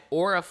flat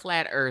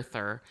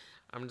earther.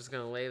 I'm just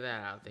gonna lay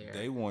that out there.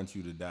 They want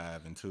you to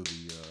dive into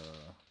the.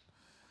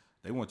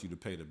 They want you to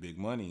pay the big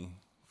money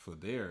for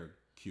their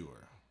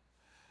cure.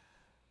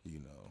 You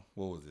know,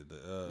 what was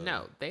it?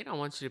 No, they don't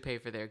want you to pay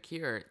for their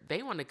cure.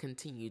 They want to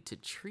continue to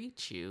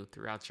treat you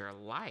throughout your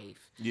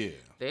life. Yeah.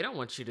 They don't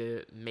want you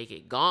to make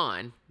it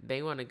gone.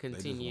 They want to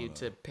continue wanna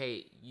to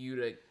pay you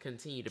to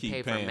continue to Keep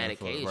pay for paying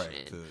medication.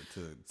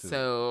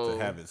 to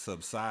have it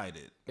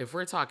subsided. If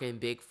we're talking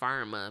Big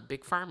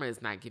Pharma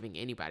is not giving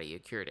anybody a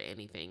cure to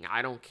anything.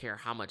 I don't care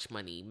how much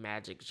money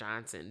Magic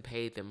Johnson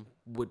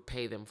would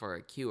pay them for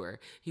a cure.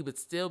 He would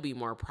still be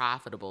more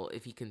profitable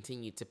if he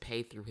continued to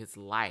pay through his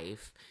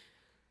life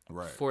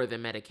Right. for the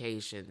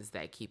medications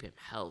that keep him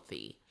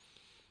healthy.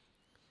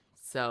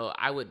 So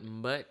I would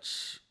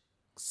much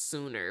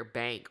sooner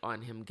bank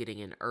on him getting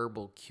an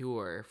herbal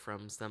cure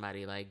from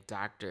somebody like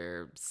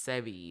Dr.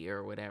 Sebi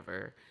or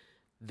whatever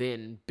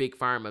than Big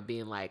Pharma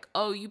being like,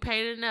 oh, you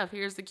paid enough,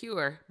 here's the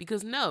cure.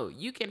 Because no,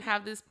 you can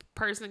have this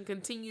person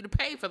continue to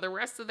pay for the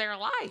rest of their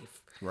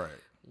life. Right.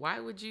 Why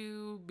would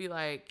you be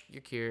like,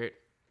 you're cured?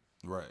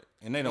 Right.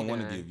 And they don't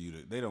want to give you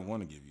the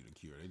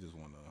cure. They just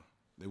want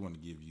to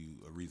give you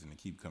a reason to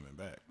keep coming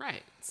back.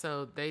 Right.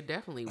 So they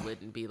definitely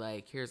wouldn't be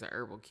like, here's a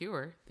herbal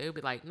cure. They would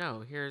be like,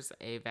 no, here's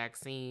a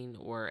vaccine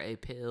or a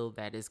pill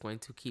that is going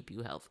to keep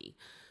you healthy.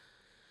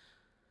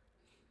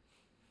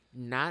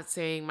 Not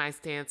saying my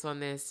stance on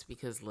this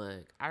because,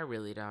 look, I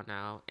really don't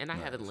know. And I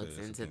haven't looked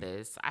into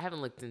this. I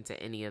haven't looked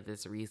into any of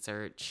this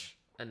research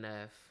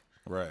enough.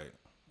 Right.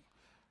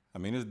 I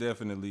mean, it's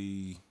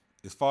definitely,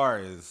 as far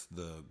as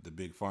the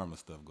big pharma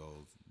stuff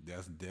goes,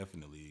 that's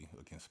definitely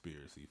a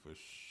conspiracy for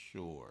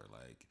sure.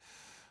 Like,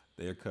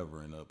 they're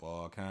covering up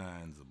all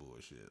kinds of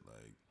bullshit.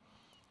 Like,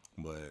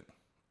 but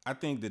I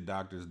think the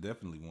doctors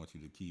definitely want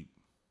you to keep.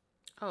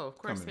 Oh, of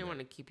course they want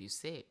to keep you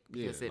sick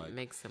because it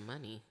makes some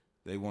money.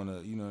 They want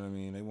to, you know what I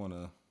mean? They want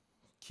to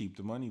keep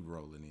the money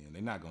rolling in.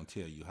 They're not going to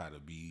tell you how to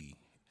be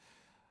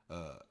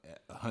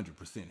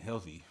 100%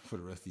 healthy for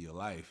the rest of your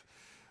life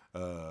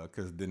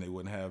because then they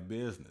wouldn't have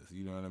business.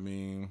 You know what I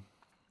mean?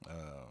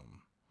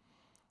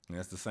 And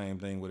that's the same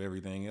thing with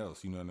everything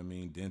else. You know what I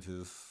mean?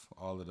 Dentists,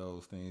 all of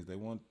those things, they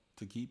want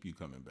to keep you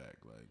coming back.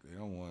 Like, they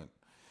don't want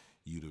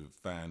you to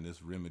find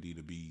this remedy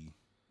to be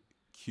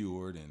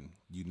cured and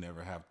you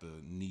never have to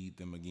need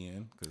them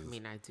again. I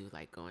mean, I do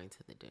like going to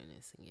the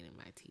dentist and getting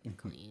my teeth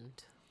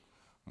cleaned.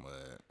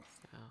 But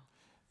so.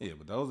 Yeah,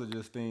 but those are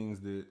just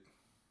things that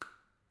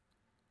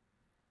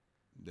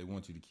they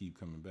want you to keep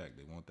coming back.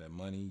 They want that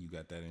money. You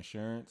got that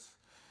insurance.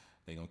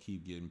 They're going to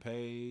keep getting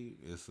paid.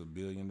 It's $1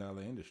 billion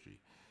industry.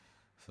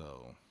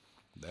 So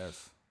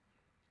that's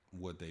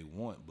what they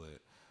want. But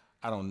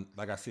I don't,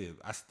 like I said,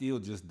 I still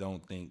just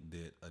don't think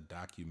that a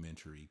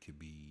documentary could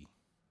be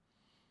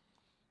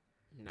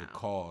the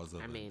cause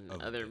of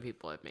other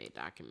people have made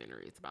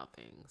documentaries about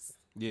things.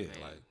 Yeah,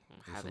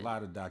 there's a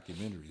lot of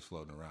documentaries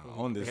floating around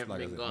on this,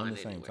 like I said, on the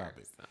same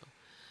topic. So.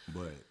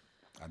 But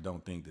I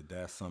don't think that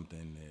that's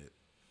something that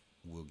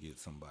will get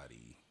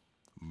somebody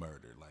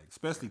murdered, like,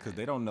 especially because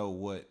they don't know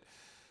what's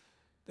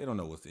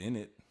in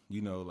it,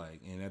 you know, like,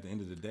 and at the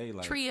end of the day,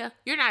 like, Tria,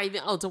 you're not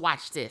even old to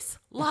watch this.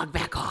 Log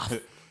back off.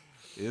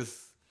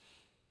 It's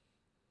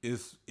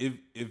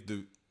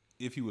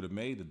if he would have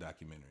made the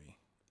documentary,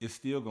 it's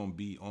still gonna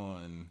be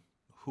on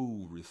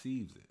who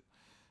receives it.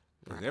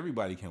 Because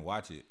everybody can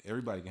watch it,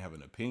 everybody can have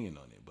an opinion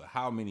on it, but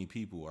how many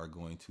people are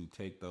going to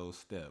take those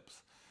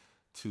steps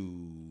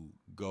to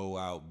go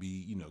out,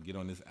 get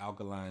on this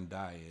alkaline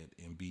diet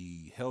and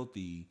be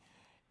healthy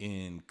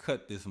and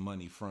cut this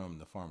money from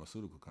the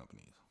pharmaceutical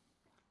companies?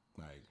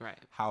 Like,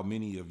 how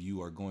many of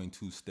you are going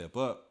to step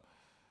up,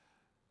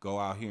 go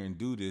out here and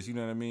do this? You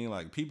know what I mean?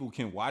 Like, people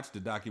can watch the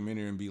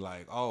documentary and be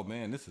like, oh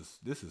man, this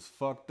is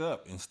fucked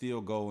up, and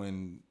still go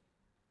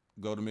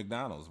to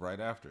McDonald's right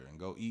after and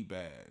go eat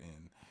bad,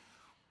 and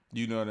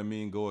you know what I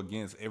mean, go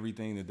against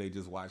everything that they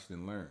just watched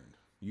and learned.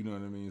 You know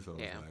what I mean? So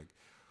it's like,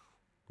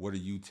 what are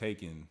you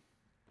taking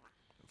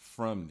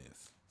from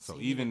this? So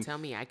even tell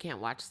me I can't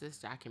watch this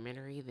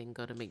documentary, then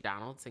go to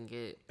McDonald's and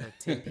get a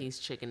 10-piece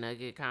chicken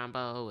nugget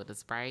combo with a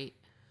Sprite.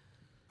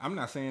 I'm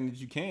not saying that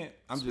you can't.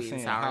 I'm just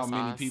saying how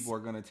many people are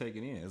going to take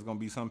it in. There's going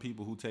to be some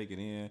people who take it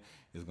in.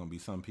 There's going to be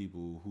some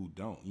people who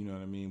don't. You know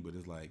what I mean? But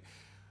it's like,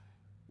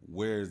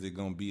 where is it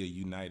going to be a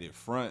united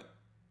front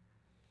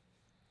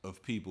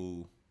of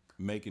people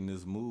making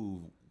this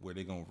move where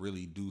they're going to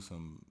really do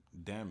some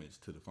damage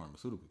to the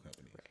pharmaceutical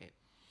companies? Right.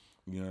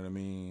 You know what I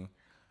mean?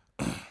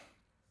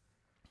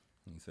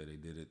 You say they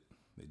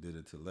did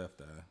it to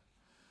Left Eye.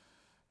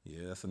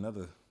 Yeah, that's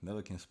another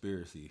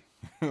conspiracy.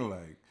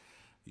 Like,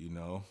 you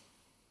know.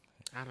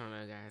 I don't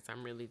know, guys.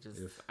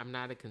 I'm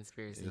not a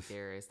conspiracy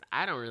theorist.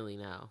 I don't really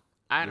know.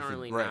 I don't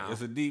really know. Right.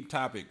 It's a deep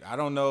topic. I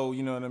don't know,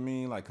 you know what I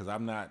mean? Like, because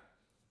I'm not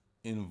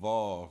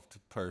involved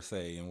per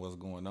se in what's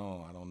going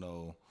on. I don't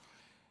know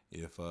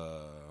if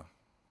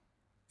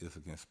it's a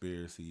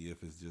conspiracy,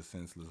 if it's just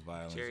senseless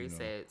violence. Jerry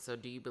said, so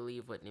do you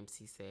believe what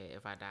Nipsey said,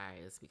 if I die,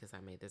 is because I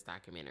made this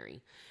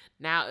documentary?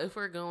 Now, if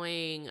we're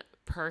going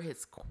per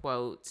his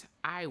quote,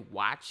 I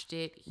watched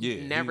it. He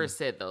never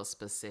said those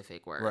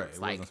specific words.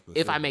 Right, like,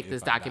 if I make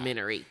this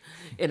documentary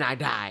and I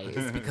die,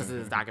 it's because of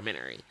this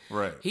documentary.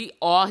 Right.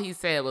 All he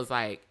said was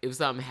like, if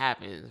something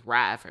happens,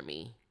 ride for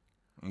me.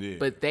 Yeah.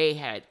 But they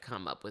had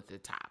come up with the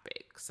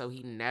topic. So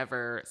he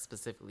never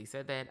specifically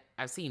said that.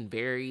 I've seen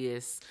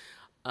various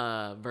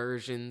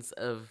versions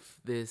of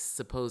this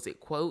supposed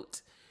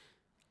quote.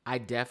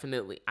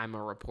 I'm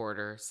a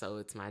reporter, so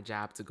it's my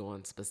job to go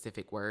on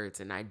specific words,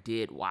 and I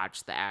did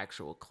watch the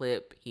actual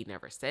clip. He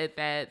never said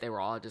that. They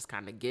were all just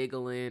kind of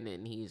giggling,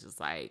 and he's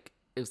just like,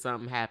 if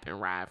something happened,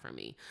 ride for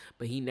me.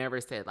 But he never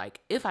said, like,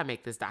 if I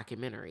make this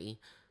documentary,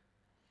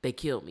 they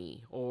kill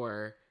me,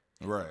 or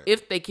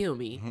if they kill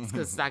me, it's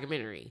because it's a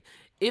documentary.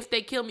 if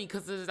they kill me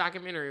because of the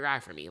documentary,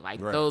 ride for me.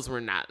 Like, Right. those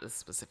were not the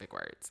specific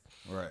words.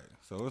 Right.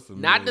 So it's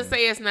Not to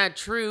say it's not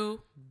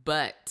true,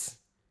 but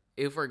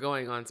if we're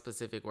going on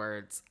specific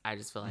words, I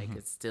just feel like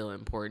it's still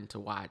important to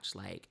watch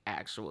like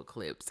actual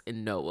clips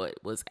and know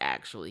what was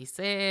actually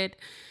said.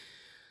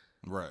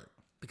 Right.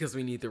 Because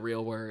we need the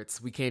real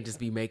words. We can't just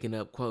be making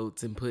up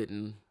quotes and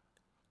putting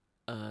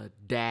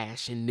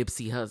Dash and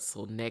Nipsey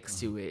Hussle next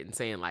to it and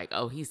saying like,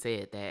 oh, he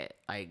said that.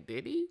 Like,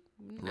 did he?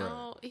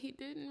 No, he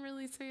didn't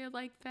really say it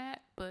like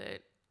that,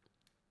 but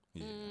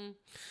yeah.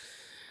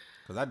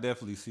 Because I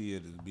definitely see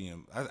it as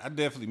being, I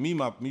definitely,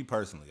 me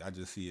personally, I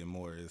just see it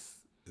more as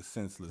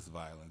senseless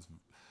violence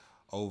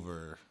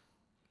over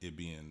it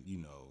being, you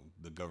know,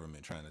 the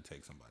government trying to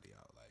take somebody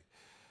out. Like,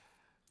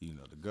 you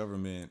know, the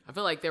government. I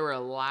feel like there were a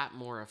lot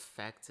more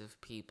effective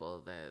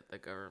people that the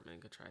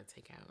government could try to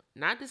take out.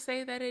 Not to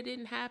say that it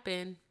didn't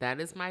happen. That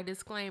is my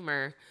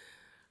disclaimer.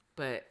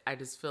 But I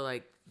just feel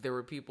like there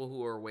were people who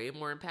were way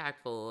more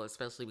impactful,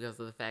 especially because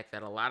of the fact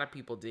that a lot of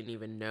people didn't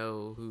even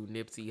know who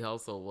Nipsey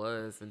Hussle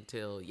was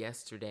until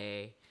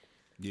yesterday.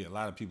 Yeah, a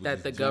lot of people that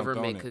just the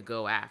government could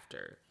go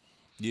after.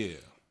 Yeah.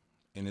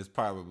 And it's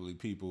probably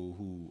people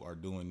who are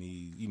doing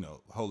these, you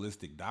know,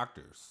 holistic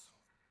doctors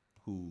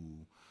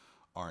who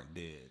aren't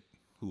dead,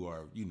 who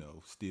are, you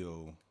know,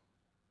 still,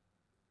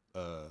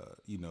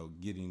 you know,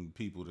 getting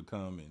people to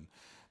come and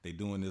they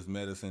doing this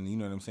medicine. You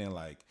know what I'm saying?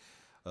 Like,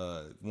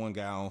 one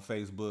guy on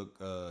Facebook,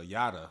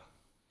 Yada,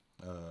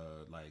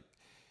 like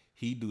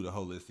he do the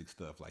holistic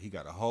stuff. Like he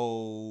got a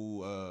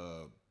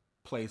whole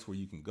place where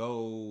you can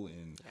go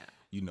and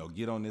you know,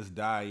 get on this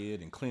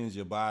diet and cleanse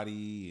your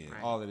body and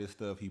all of this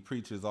stuff. He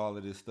preaches all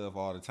of this stuff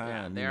all the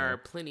time. Yeah, there are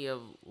plenty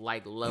of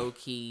like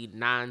low-key,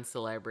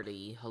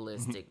 non-celebrity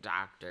holistic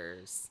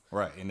doctors.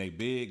 Right, and they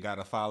big, got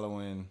a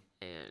following,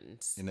 and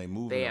they moving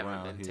around here. They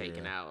haven't been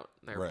taken out.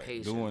 Their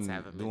patients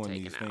haven't been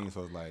taken these out. Things.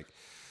 So it's like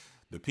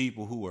the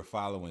people who were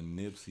following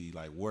Nipsey,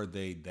 like, were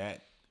they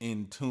that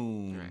in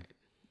tune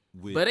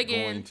with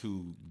going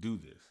to do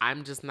this?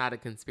 I'm just not a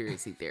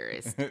conspiracy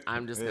theorist.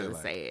 I'm just gonna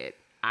say it.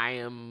 I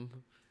am.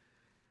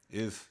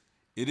 It's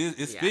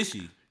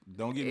fishy.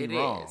 Don't get me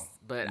wrong.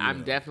 But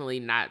I'm definitely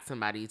not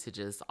somebody to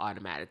just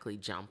automatically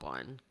jump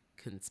on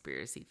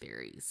conspiracy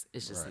theories.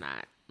 It's just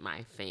not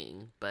my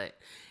thing. But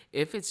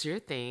if it's your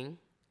thing,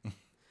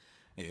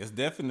 it's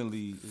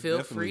definitely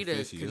feel free to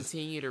fishy.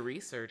 Continue to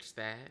research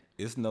that.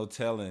 It's no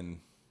telling,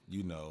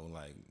 you know,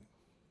 like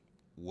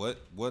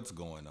what's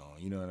going on.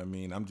 You know what I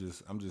mean? I'm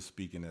just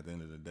speaking at the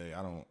end of the day.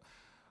 I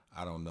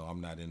don't know.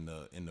 I'm not in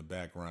the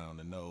background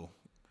to know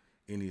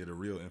any of the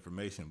real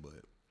information, but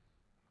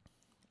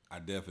I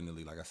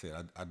definitely, like I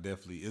said, I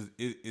definitely,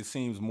 it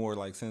seems more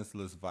like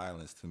senseless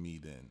violence to me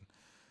than,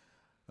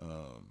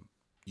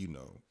 you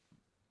know,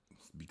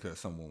 because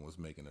someone was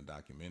making a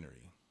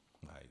documentary.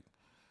 Like,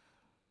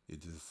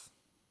 it just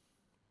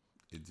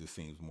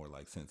seems more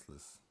like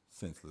senseless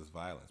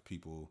violence.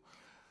 People,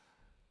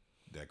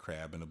 that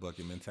crab in a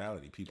bucket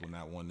mentality. People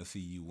not wanting to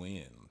see you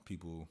win.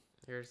 People.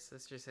 Your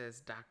sister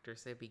says Dr.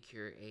 Sebi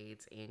cured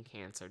AIDS and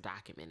cancer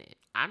documented.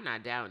 I'm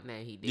not doubting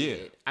that he did.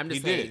 Yeah, I'm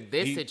just saying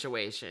this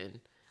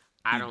situation.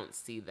 I don't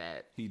see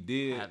that he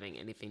did having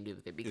anything to do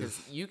with it, because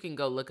you can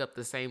go look up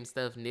the same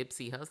stuff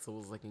Nipsey Hussle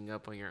was looking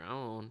up on your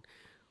own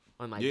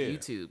on like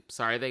YouTube.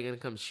 So are they gonna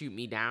come shoot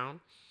me down?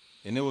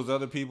 And there was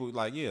other people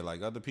like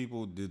other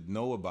people did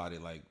know about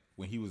it. Like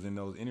when he was in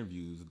those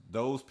interviews,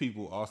 those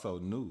people also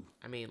knew.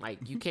 I mean, like,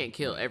 you can't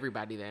kill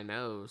everybody that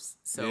knows.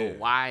 So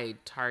why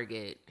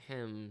target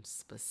him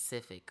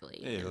specifically?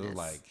 Yeah, it was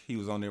like he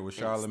was on there with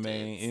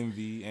Charlamagne,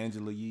 Envy,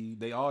 Angela Yee.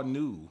 They all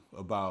knew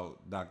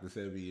about Dr.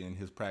 Sebi and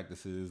his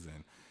practices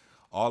and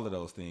all of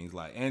those things.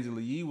 Like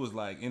Angela Yee was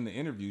like in the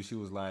interview, she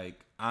was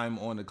like, "I'm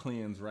on a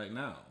cleanse right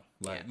now."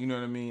 Like, you know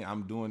what I mean?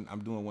 I'm doing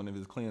one of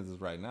his cleanses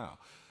right now.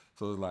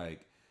 So it's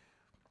like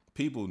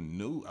people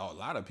knew. A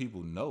lot of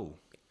people know.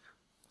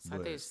 So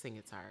I just think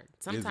it's hard.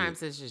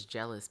 Sometimes it's just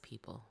jealous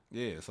people.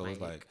 Yeah, so it's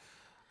like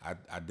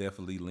I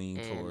definitely lean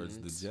towards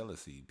the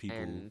jealousy. People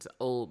and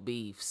old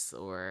beefs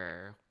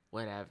or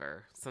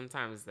whatever.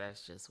 Sometimes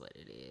that's just what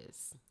it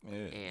is. Yeah,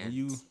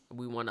 and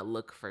we want to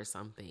look for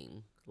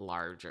something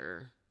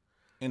larger.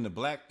 In the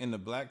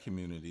black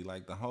community,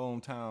 like the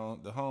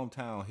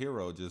hometown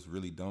hero just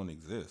really don't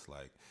exist.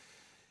 Like,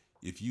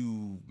 if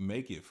you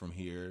make it from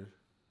here,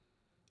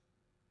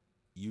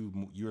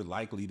 you're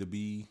likely to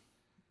be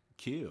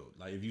killed.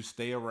 Like, if you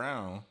stay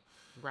around,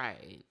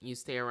 right, you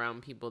stay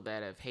around people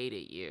that have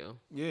hated you,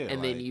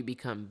 and then you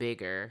become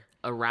bigger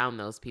around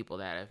those people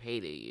that have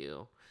hated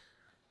you.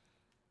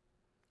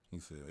 He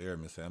said,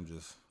 "Airman said, I'm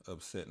just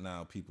upset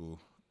now. People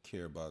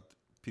care about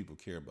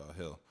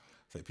health.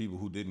 Say people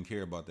who didn't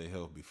care about their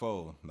health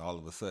before, and all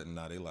of a sudden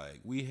now they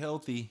like, we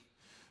healthy,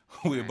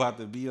 we about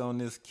to be on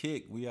this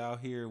kick. We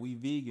out here, we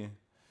vegan.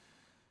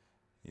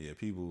 Yeah,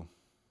 people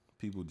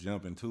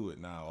jump into it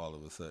now all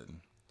of a sudden."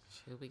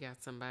 We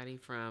got somebody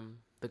from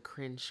the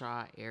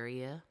Crenshaw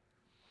area.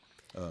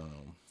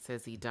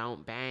 Says he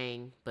don't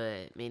bang,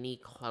 but many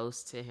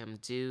close to him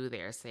do.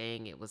 They're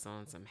saying it was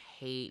on some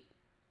hate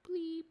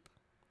bleep.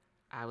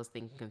 I was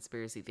thinking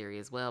conspiracy theory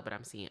as well, but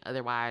I'm seeing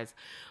otherwise.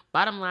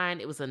 Bottom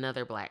line, it was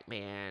another black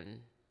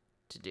man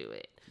to do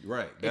it.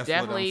 Right. It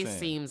definitely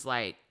seems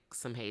like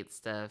some hate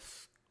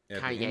stuff.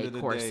 Kanye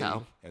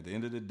Corso. At the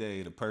end of the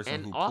day, the person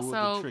and who also,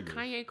 pulled the trigger.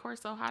 Kanye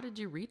Corso, how did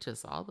you reach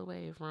us all the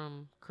way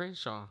from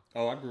Crenshaw?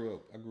 Oh, I grew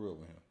up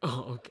with him.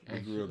 Oh, okay. We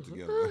grew up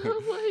together.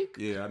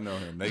 Yeah, I know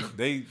him.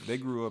 They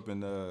grew up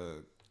in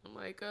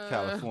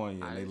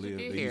California, and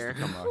they used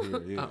to come out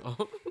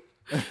here.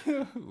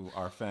 Yeah.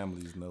 Our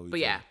families know each other.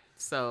 But yeah,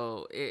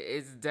 so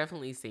it's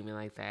definitely seeming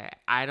like that.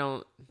 I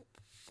don't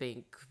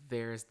think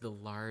there's the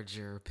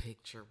larger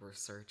picture we're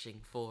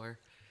searching for.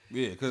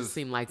 Yeah, because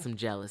seem like some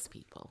jealous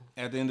people.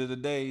 At the end of the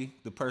day,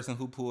 the person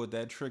who pulled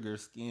that trigger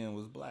skin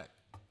was black.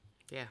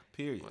 Yeah.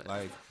 Period. What?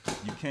 Like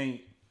you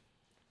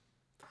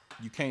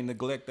can't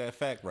neglect that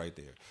fact right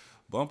there.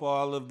 Bump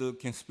all of the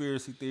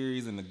conspiracy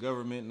theories and the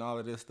government and all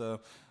of this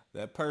stuff.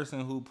 That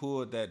person who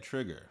pulled that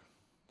trigger,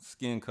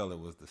 skin color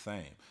was the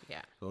same.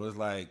 Yeah. So it's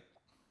like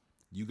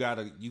you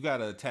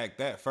gotta attack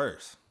that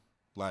first.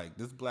 Like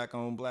this black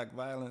on black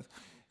violence,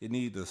 it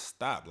needs to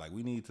stop. Like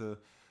we need to.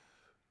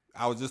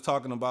 I was just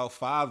talking about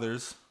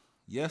fathers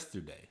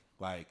yesterday.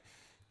 Like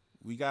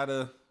you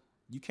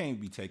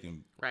can't be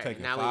taking now fathers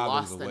we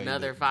lost away.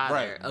 Another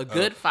father, a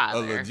good father,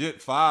 a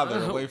legit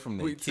father away from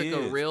their kids. We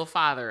took a real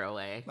father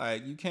away.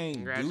 Like you can't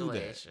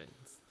Congratulations.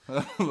 do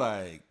that.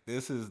 Like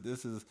this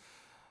is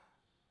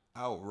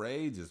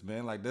outrageous,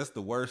 man. Like that's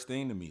the worst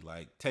thing to me.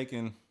 Like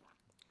taking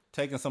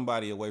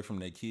somebody away from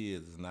their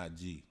kids is not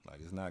G. Like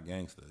it's not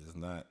gangster. It's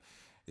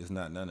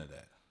not none of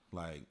that.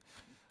 Like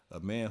a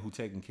man who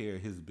taking care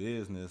of his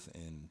business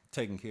and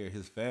taking care of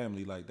his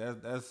family, like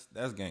that's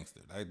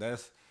gangster. Like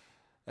that's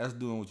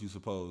doing what you're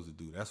supposed to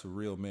do. That's a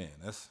real man.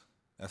 That's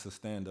a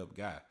stand-up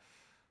guy.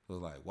 So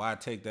like, why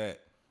take that?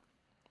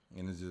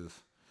 And it's just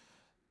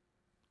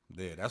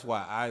there. That's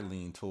why I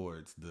lean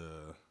towards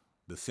the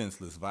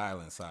senseless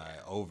violence side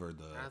over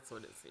the. That's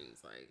what it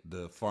seems like.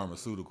 The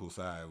pharmaceutical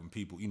side, when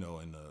people, in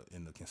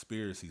the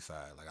conspiracy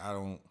side, like I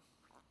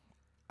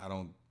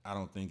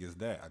don't think it's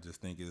that. I just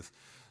think it's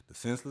the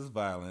senseless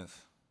violence.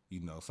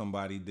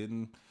 Somebody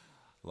didn't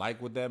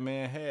like what that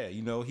man had.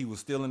 He was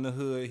still in the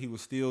hood. He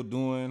was still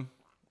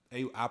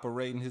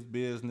operating his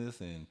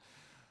business and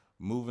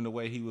moving the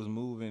way he was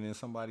moving, and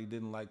somebody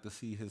didn't like to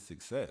see his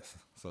success.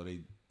 So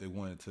they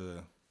wanted to,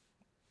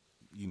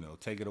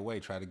 take it away,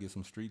 try to get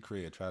some street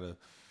cred, try to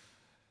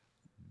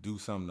do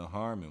something to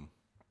harm him.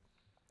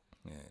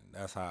 And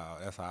that's how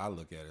I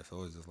look at it.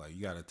 So it's just like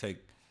you got to take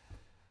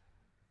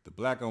the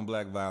black on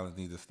black violence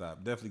needs to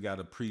stop. Definitely got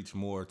to preach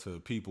more to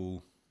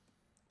people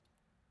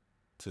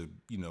to,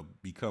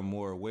 become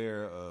more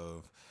aware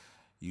of,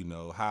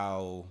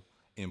 how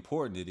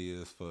important it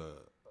is for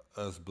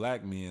us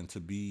black men to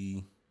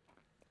be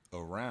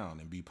around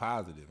and be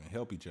positive and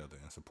help each other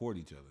and support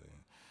each other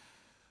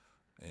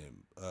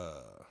and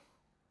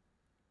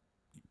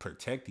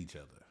protect each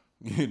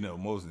other.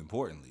 Most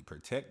importantly,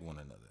 protect one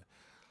another,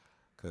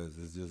 because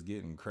it's just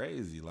getting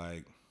crazy.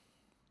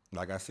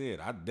 Like I said,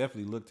 I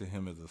definitely looked to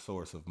him as a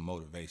source of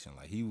motivation.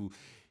 Like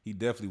he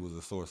definitely was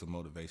a source of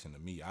motivation to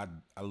me.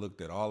 I looked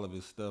at all of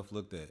his stuff,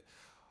 looked at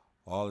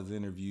all his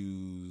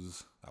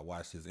interviews. I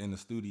watched his in the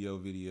studio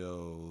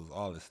videos,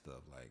 all this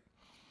stuff. Like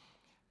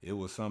it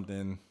was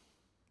something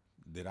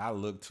that I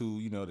looked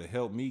to, to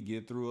help me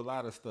get through a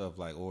lot of stuff,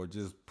 like, or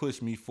just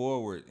push me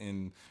forward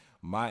in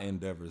my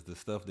endeavors, the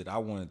stuff that I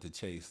wanted to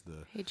chase,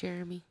 Hey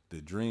Jeremy,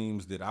 the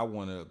dreams that I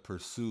want to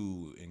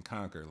pursue and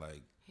conquer.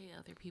 Like, hey,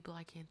 other people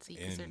I can't see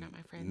because they're not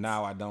my friends.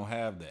 Now I don't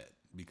have that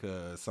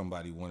because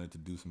somebody wanted to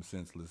do some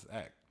senseless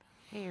act.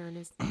 Hey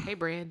Ernest. Hey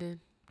Brandon.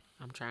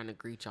 I'm trying to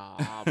greet y'all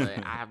all,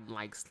 but I'm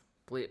like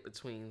split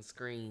between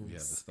screens. We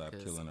have to stop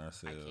killing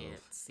ourselves. I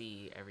can't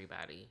see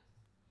everybody.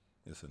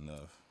 It's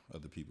enough.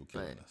 Other people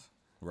killing us.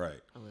 Right.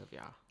 I love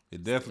y'all.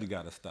 It definitely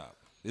got to stop.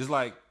 It's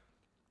like,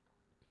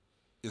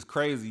 it's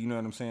crazy, you know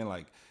what I'm saying?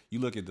 Like, you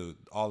look at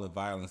all the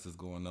violence that's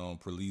going on,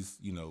 police,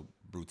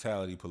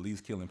 brutality,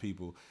 police killing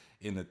people,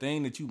 and the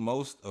thing that you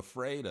most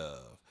afraid of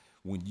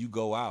when you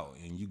go out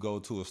and you go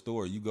to a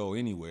store, you go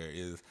anywhere,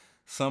 is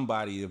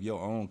somebody of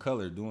your own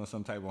color doing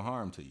some type of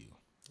harm to you.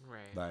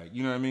 Right. Like,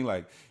 you know what I mean?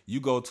 Like, you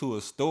go to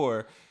a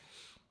store,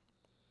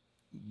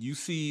 you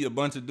see a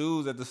bunch of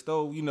dudes at the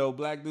store,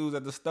 black dudes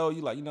at the store,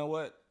 you like, you know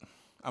what?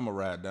 I'm going to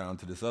ride down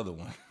to this other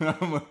one.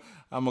 I'm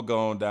going to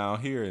go on down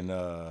here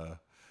and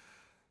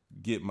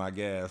get my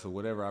gas or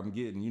whatever I'm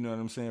getting, you know what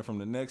I'm saying, from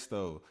the next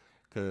store,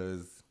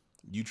 because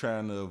you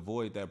trying to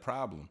avoid that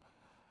problem.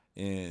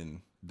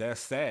 And that's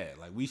sad.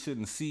 Like, we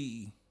shouldn't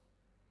see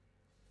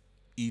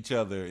each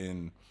other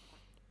and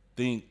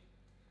think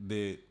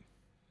that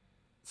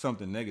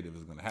something negative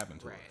is going to happen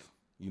to us.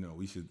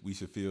 We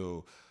should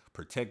feel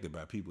protected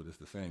by people that's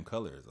the same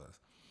color as us.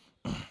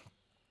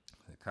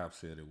 The cop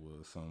said it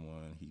was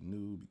someone he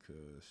knew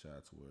because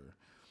shots were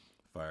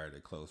fired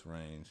at close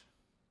range.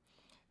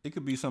 It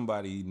could be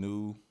somebody he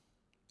knew,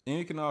 and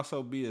it can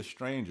also be a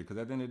stranger, because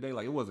at the end of the day,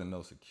 like, it wasn't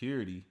no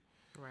security,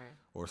 right,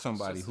 or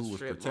somebody who was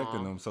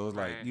protecting them. So it's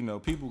like,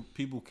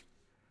 people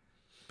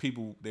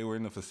people, they were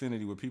in the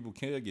vicinity where people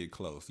can get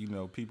close. You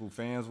know,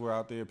 fans were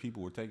out there.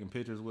 People were taking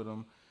pictures with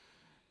him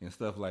and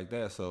stuff like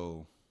that.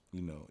 So,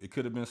 you know, it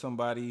could have been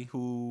somebody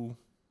who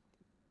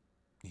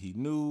he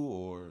knew,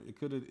 or it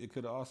could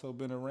have also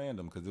been a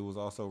random, because it was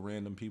also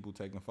random people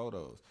taking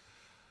photos.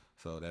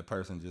 So that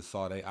person just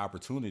saw their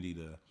opportunity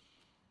to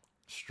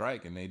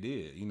strike, and they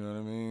did. You know what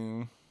I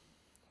mean?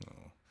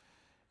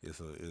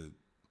 So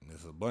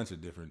it's a bunch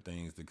of different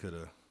things that could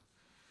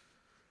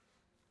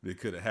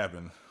have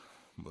happened,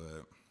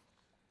 but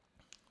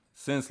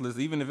senseless.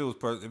 Even if it was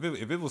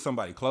if it was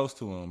somebody close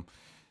to him,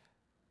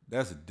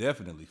 that's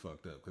definitely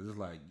fucked up, because it's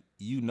like,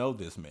 you know,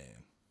 this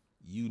man,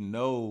 you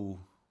know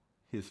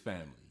his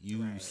family,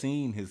 you've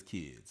seen his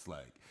kids,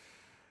 like,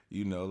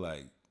 you know,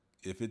 like,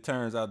 if it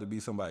turns out to be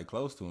somebody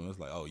close to him, it's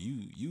like, oh,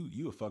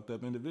 you a fucked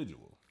up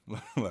individual.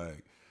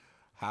 Like,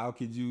 how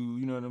could you,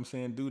 you know what I'm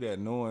saying, do that,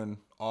 knowing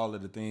all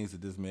of the things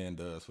that this man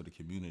does for the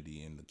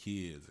community and the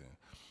kids and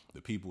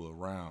the people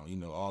around, you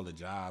know, all the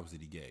jobs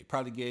that he gave.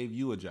 Probably gave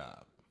you a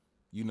job.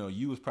 You know,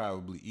 you was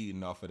probably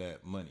eating off of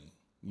that money,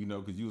 you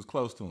know, because you was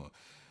close to him.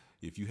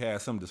 If you had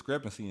some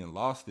discrepancy and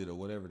lost it, or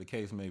whatever the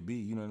case may be,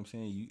 you know what I'm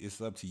saying,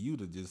 it's up to you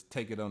to just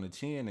take it on the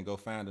chin and go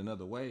find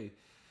another way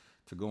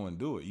to go and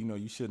do it. You know,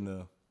 you shouldn't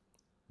have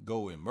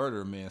go and murder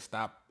a man,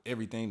 stop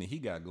everything that he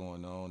got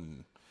going on,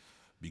 and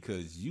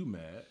because you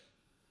mad.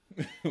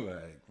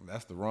 Like,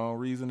 that's the wrong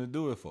reason to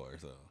do it for.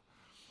 So,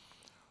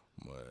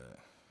 but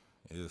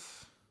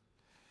it's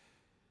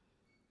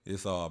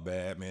all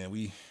bad, man.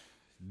 We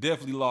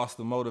definitely lost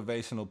a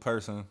motivational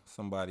person,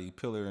 somebody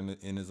pillar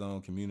in his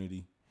own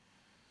community.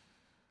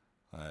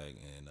 Like,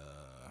 and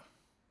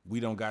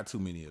we don't got too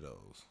many of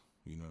those.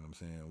 You know what I'm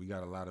saying? We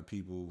got a lot of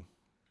people,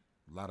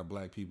 a lot of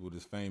black people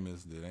that's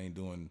famous that ain't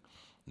doing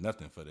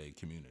nothing for their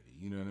community.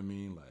 You know what I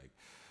mean? Like,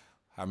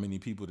 how many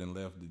people then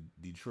left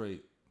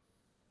Detroit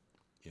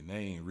and they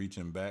ain't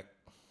reaching back?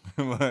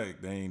 Like,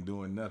 they ain't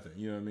doing nothing.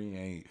 You know what I mean?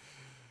 Ain't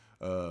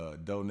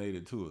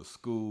donated to a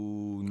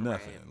school,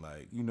 nothing. Right.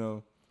 Like, you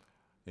know,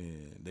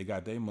 and they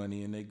got their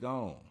money and they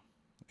gone.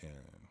 And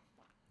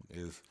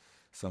it's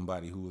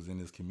somebody who was in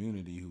this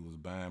community who was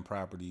buying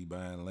property,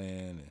 buying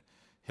land, and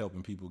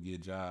helping people get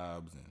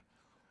jobs and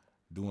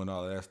doing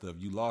all of that stuff.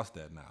 You lost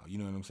that now. You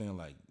know what I'm saying?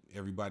 Like,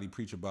 everybody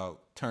preach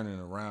about turning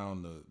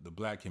around the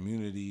black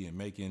community and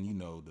making, you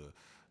know,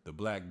 the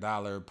black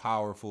dollar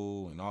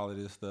powerful and all of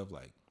this stuff.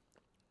 Like,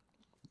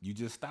 you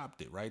just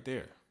stopped it right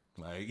there.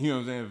 Like, you know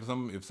what I'm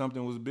saying? If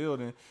something was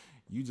building,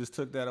 you just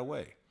took that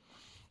away.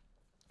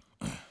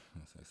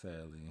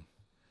 Sadly,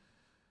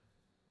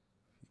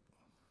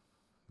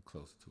 people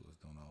closest to us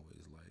don't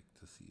always like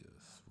to see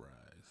us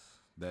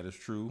rise. That is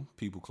true.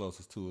 People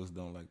closest to us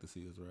don't like to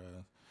see us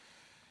rise.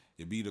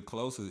 It be your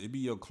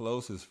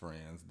closest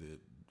friends that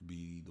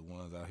be the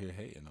ones out here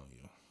hating on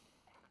you.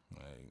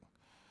 Like,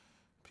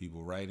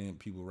 people right in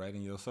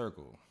your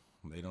circle.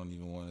 They don't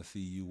even want to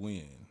see you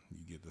win.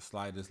 You get the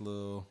slightest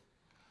little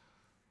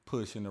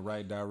push in the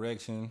right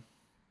direction,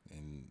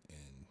 and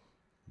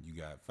you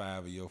got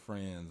 5 of your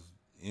friends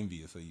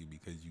envious of you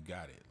because you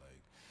got it. Like,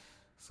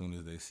 as soon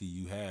as they see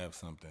you have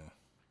something,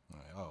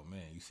 like, oh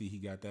man, you see he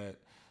got that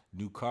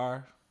new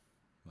car?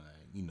 Like,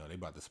 you know, they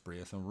about to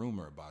spread some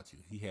rumor about you.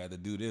 He had to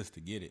do this to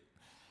get it.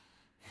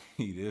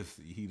 He this,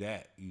 he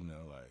that, you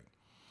know, like,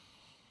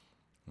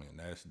 man,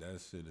 that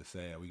shit is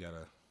sad. We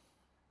gotta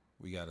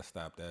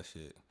stop that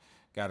shit.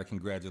 Gotta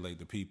congratulate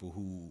the people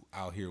who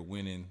out here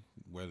winning,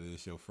 whether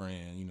it's your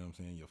friend, you know what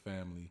I'm saying, your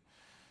family.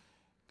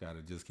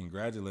 Gotta just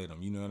congratulate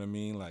them, you know what I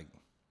mean? Like,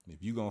 if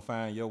you gonna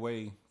find your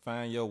way,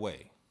 find your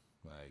way.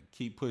 Like,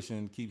 keep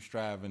pushing, keep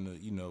striving to,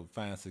 you know,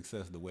 find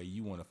success the way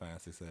you want to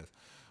find success.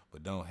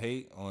 But don't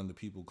hate on the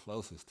people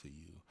closest to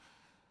you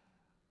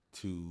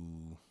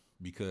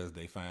because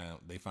they found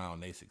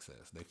their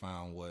success. They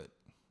found what,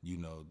 you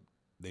know,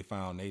 they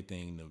found their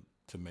thing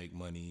to make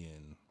money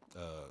and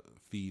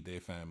feed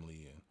their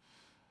family and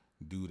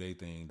do their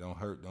thing. Don't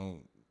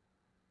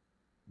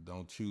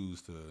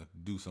choose to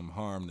do some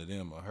harm to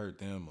them or hurt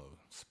them or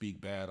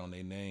speak bad on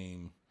their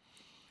name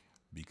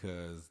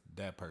because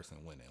that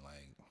person winning.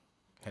 Like,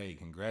 hey,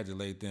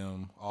 congratulate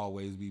them.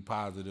 Always be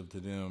positive to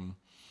them,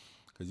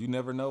 because you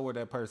never know where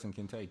that person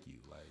can take you.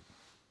 Like,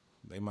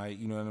 they might,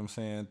 you know what I'm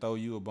saying, throw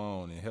you a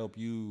bone and help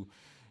you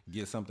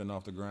get something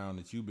off the ground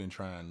that you've been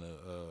trying to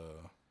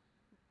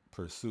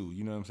pursue.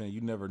 You know what I'm saying?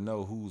 You never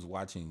know who's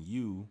watching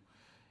you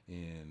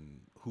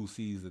and who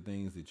sees the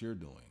things that you're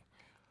doing.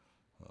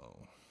 So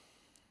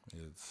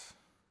it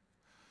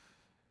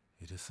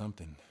is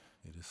something.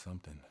 It is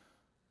something.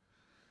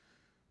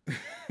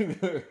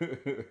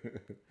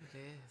 It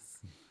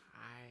is.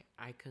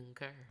 I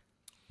concur.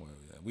 Well,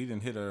 yeah, we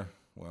didn't hit her.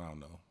 Well, I don't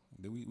know.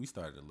 We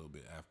started a little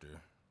bit after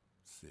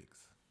 6.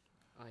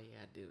 All you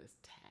gotta do is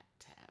tap.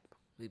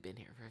 We've been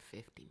here for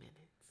 50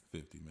 minutes.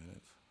 50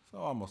 minutes. So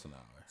almost an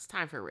hour. It's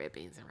time for red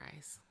beans and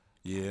rice.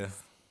 Yeah.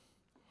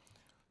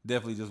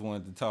 Definitely just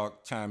wanted to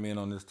chime in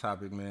on this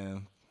topic,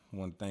 man.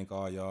 Want to thank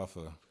all y'all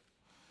for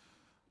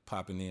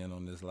popping in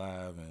on this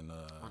live and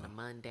on a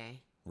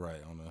Monday.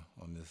 Right, on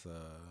this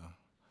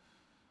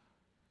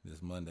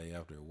this Monday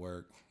after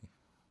work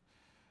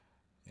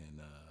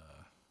and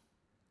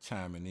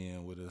chiming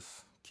in with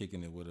us,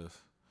 kicking it with us.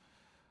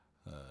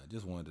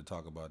 Just wanted to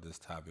talk about this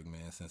topic,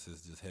 man, since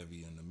it's just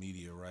heavy in the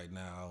media right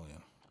now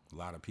and a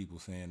lot of people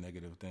saying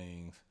negative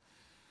things.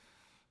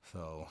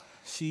 So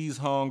she's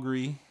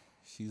hungry.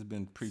 She's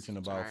been preaching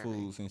about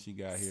food since she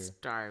got here.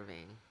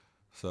 Starving.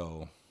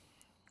 So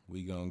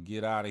we gonna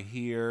get out of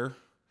here.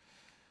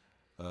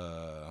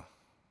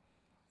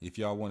 If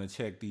y'all want to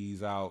check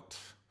these out,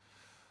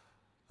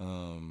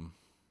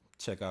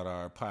 check out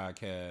our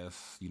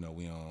podcasts. You know,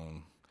 we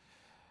on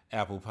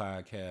Apple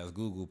Podcasts,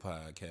 Google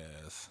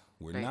Podcasts.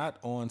 We're not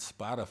on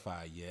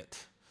Spotify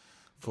yet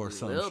for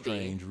some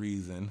strange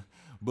reason,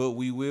 but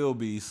we will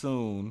be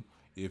soon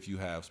if you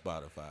have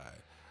Spotify.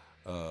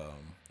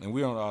 And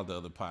we're on all the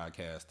other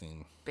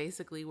podcasting.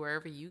 Basically,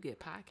 wherever you get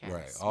podcasts.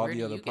 Right. All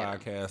the other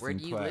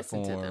podcasting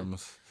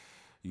platforms.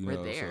 You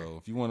know, so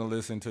if you want to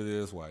listen to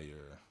this while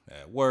you're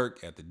at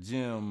work, at the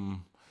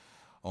gym,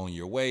 on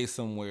your way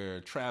somewhere,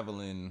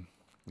 traveling,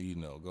 you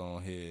know, go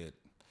ahead,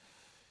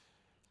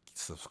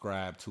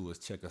 subscribe to us,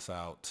 check us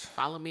out.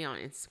 Follow me on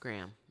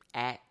Instagram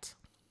at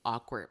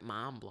Awkward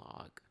Mom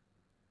Blog.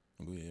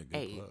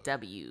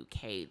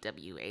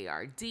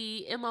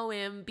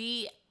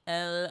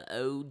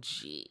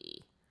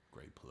 AWKWARDMOMBLOG.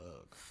 Great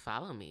plug.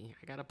 Follow me.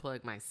 I gotta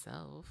plug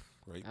myself.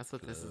 That's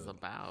what this is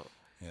about.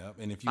 Yep.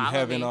 And if you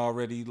haven't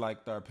already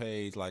liked our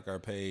page, like our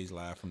page,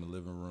 Live from the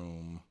Living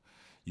Room.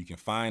 You can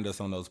find us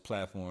on those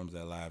platforms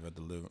that live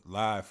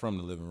from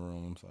the living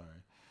room. Sorry,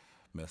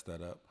 messed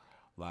that up.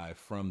 Live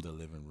from the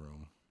living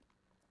room,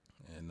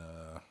 and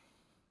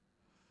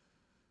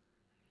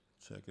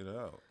check it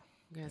out.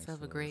 You guys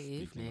have a great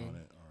evening.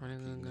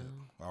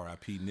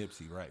 R.I.P.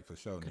 Nipsey, right, for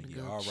sure,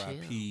 nigga.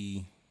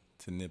 R.I.P.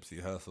 to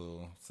Nipsey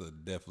Hussle. It's a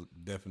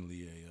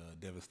definitely a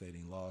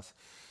devastating loss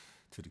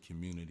to the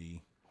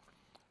community.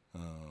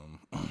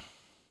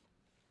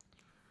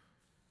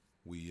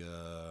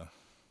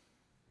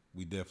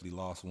 We definitely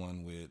lost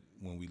one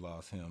when we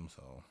lost him,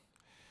 so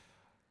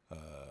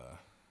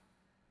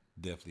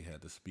definitely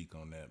had to speak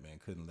on that, man.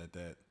 Couldn't let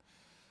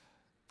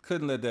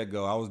that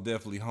go. I was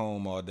definitely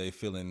home all day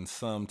feeling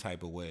some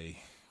type of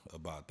way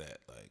about that.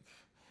 Like,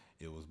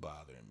 it was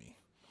bothering me.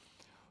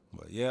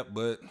 But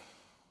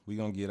we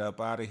gonna get up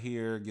out of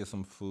here, get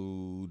some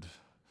food.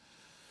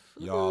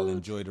 Y'all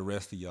enjoy the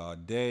rest of y'all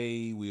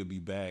day. We'll be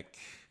back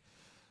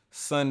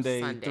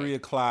Sunday 3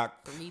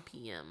 o'clock. 3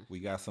 p.m. We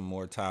got some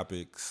more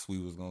topics. We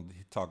was going to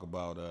talk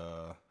about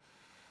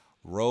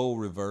role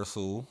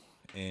reversal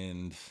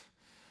and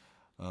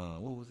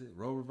what was it?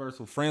 Role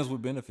reversal. Friends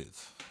with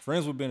benefits.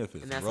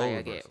 And that's all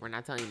you get. We're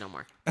not telling you no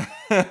more.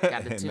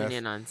 Got to tune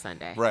in on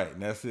Sunday. Right,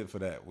 and that's it for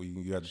that.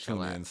 You got to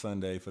tune in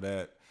Sunday for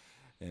that.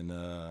 And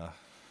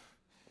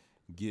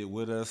get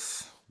with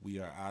us. We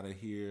are out of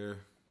here.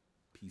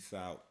 Peace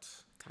out.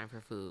 Time for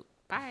food.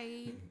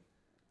 Bye.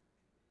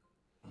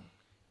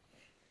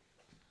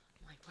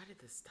 Why did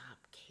this stop?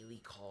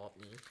 Kaylee called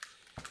me.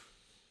 God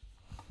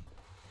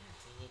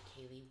dang it,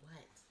 Kaylee,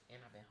 what? And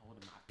I've been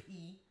holding my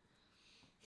pee.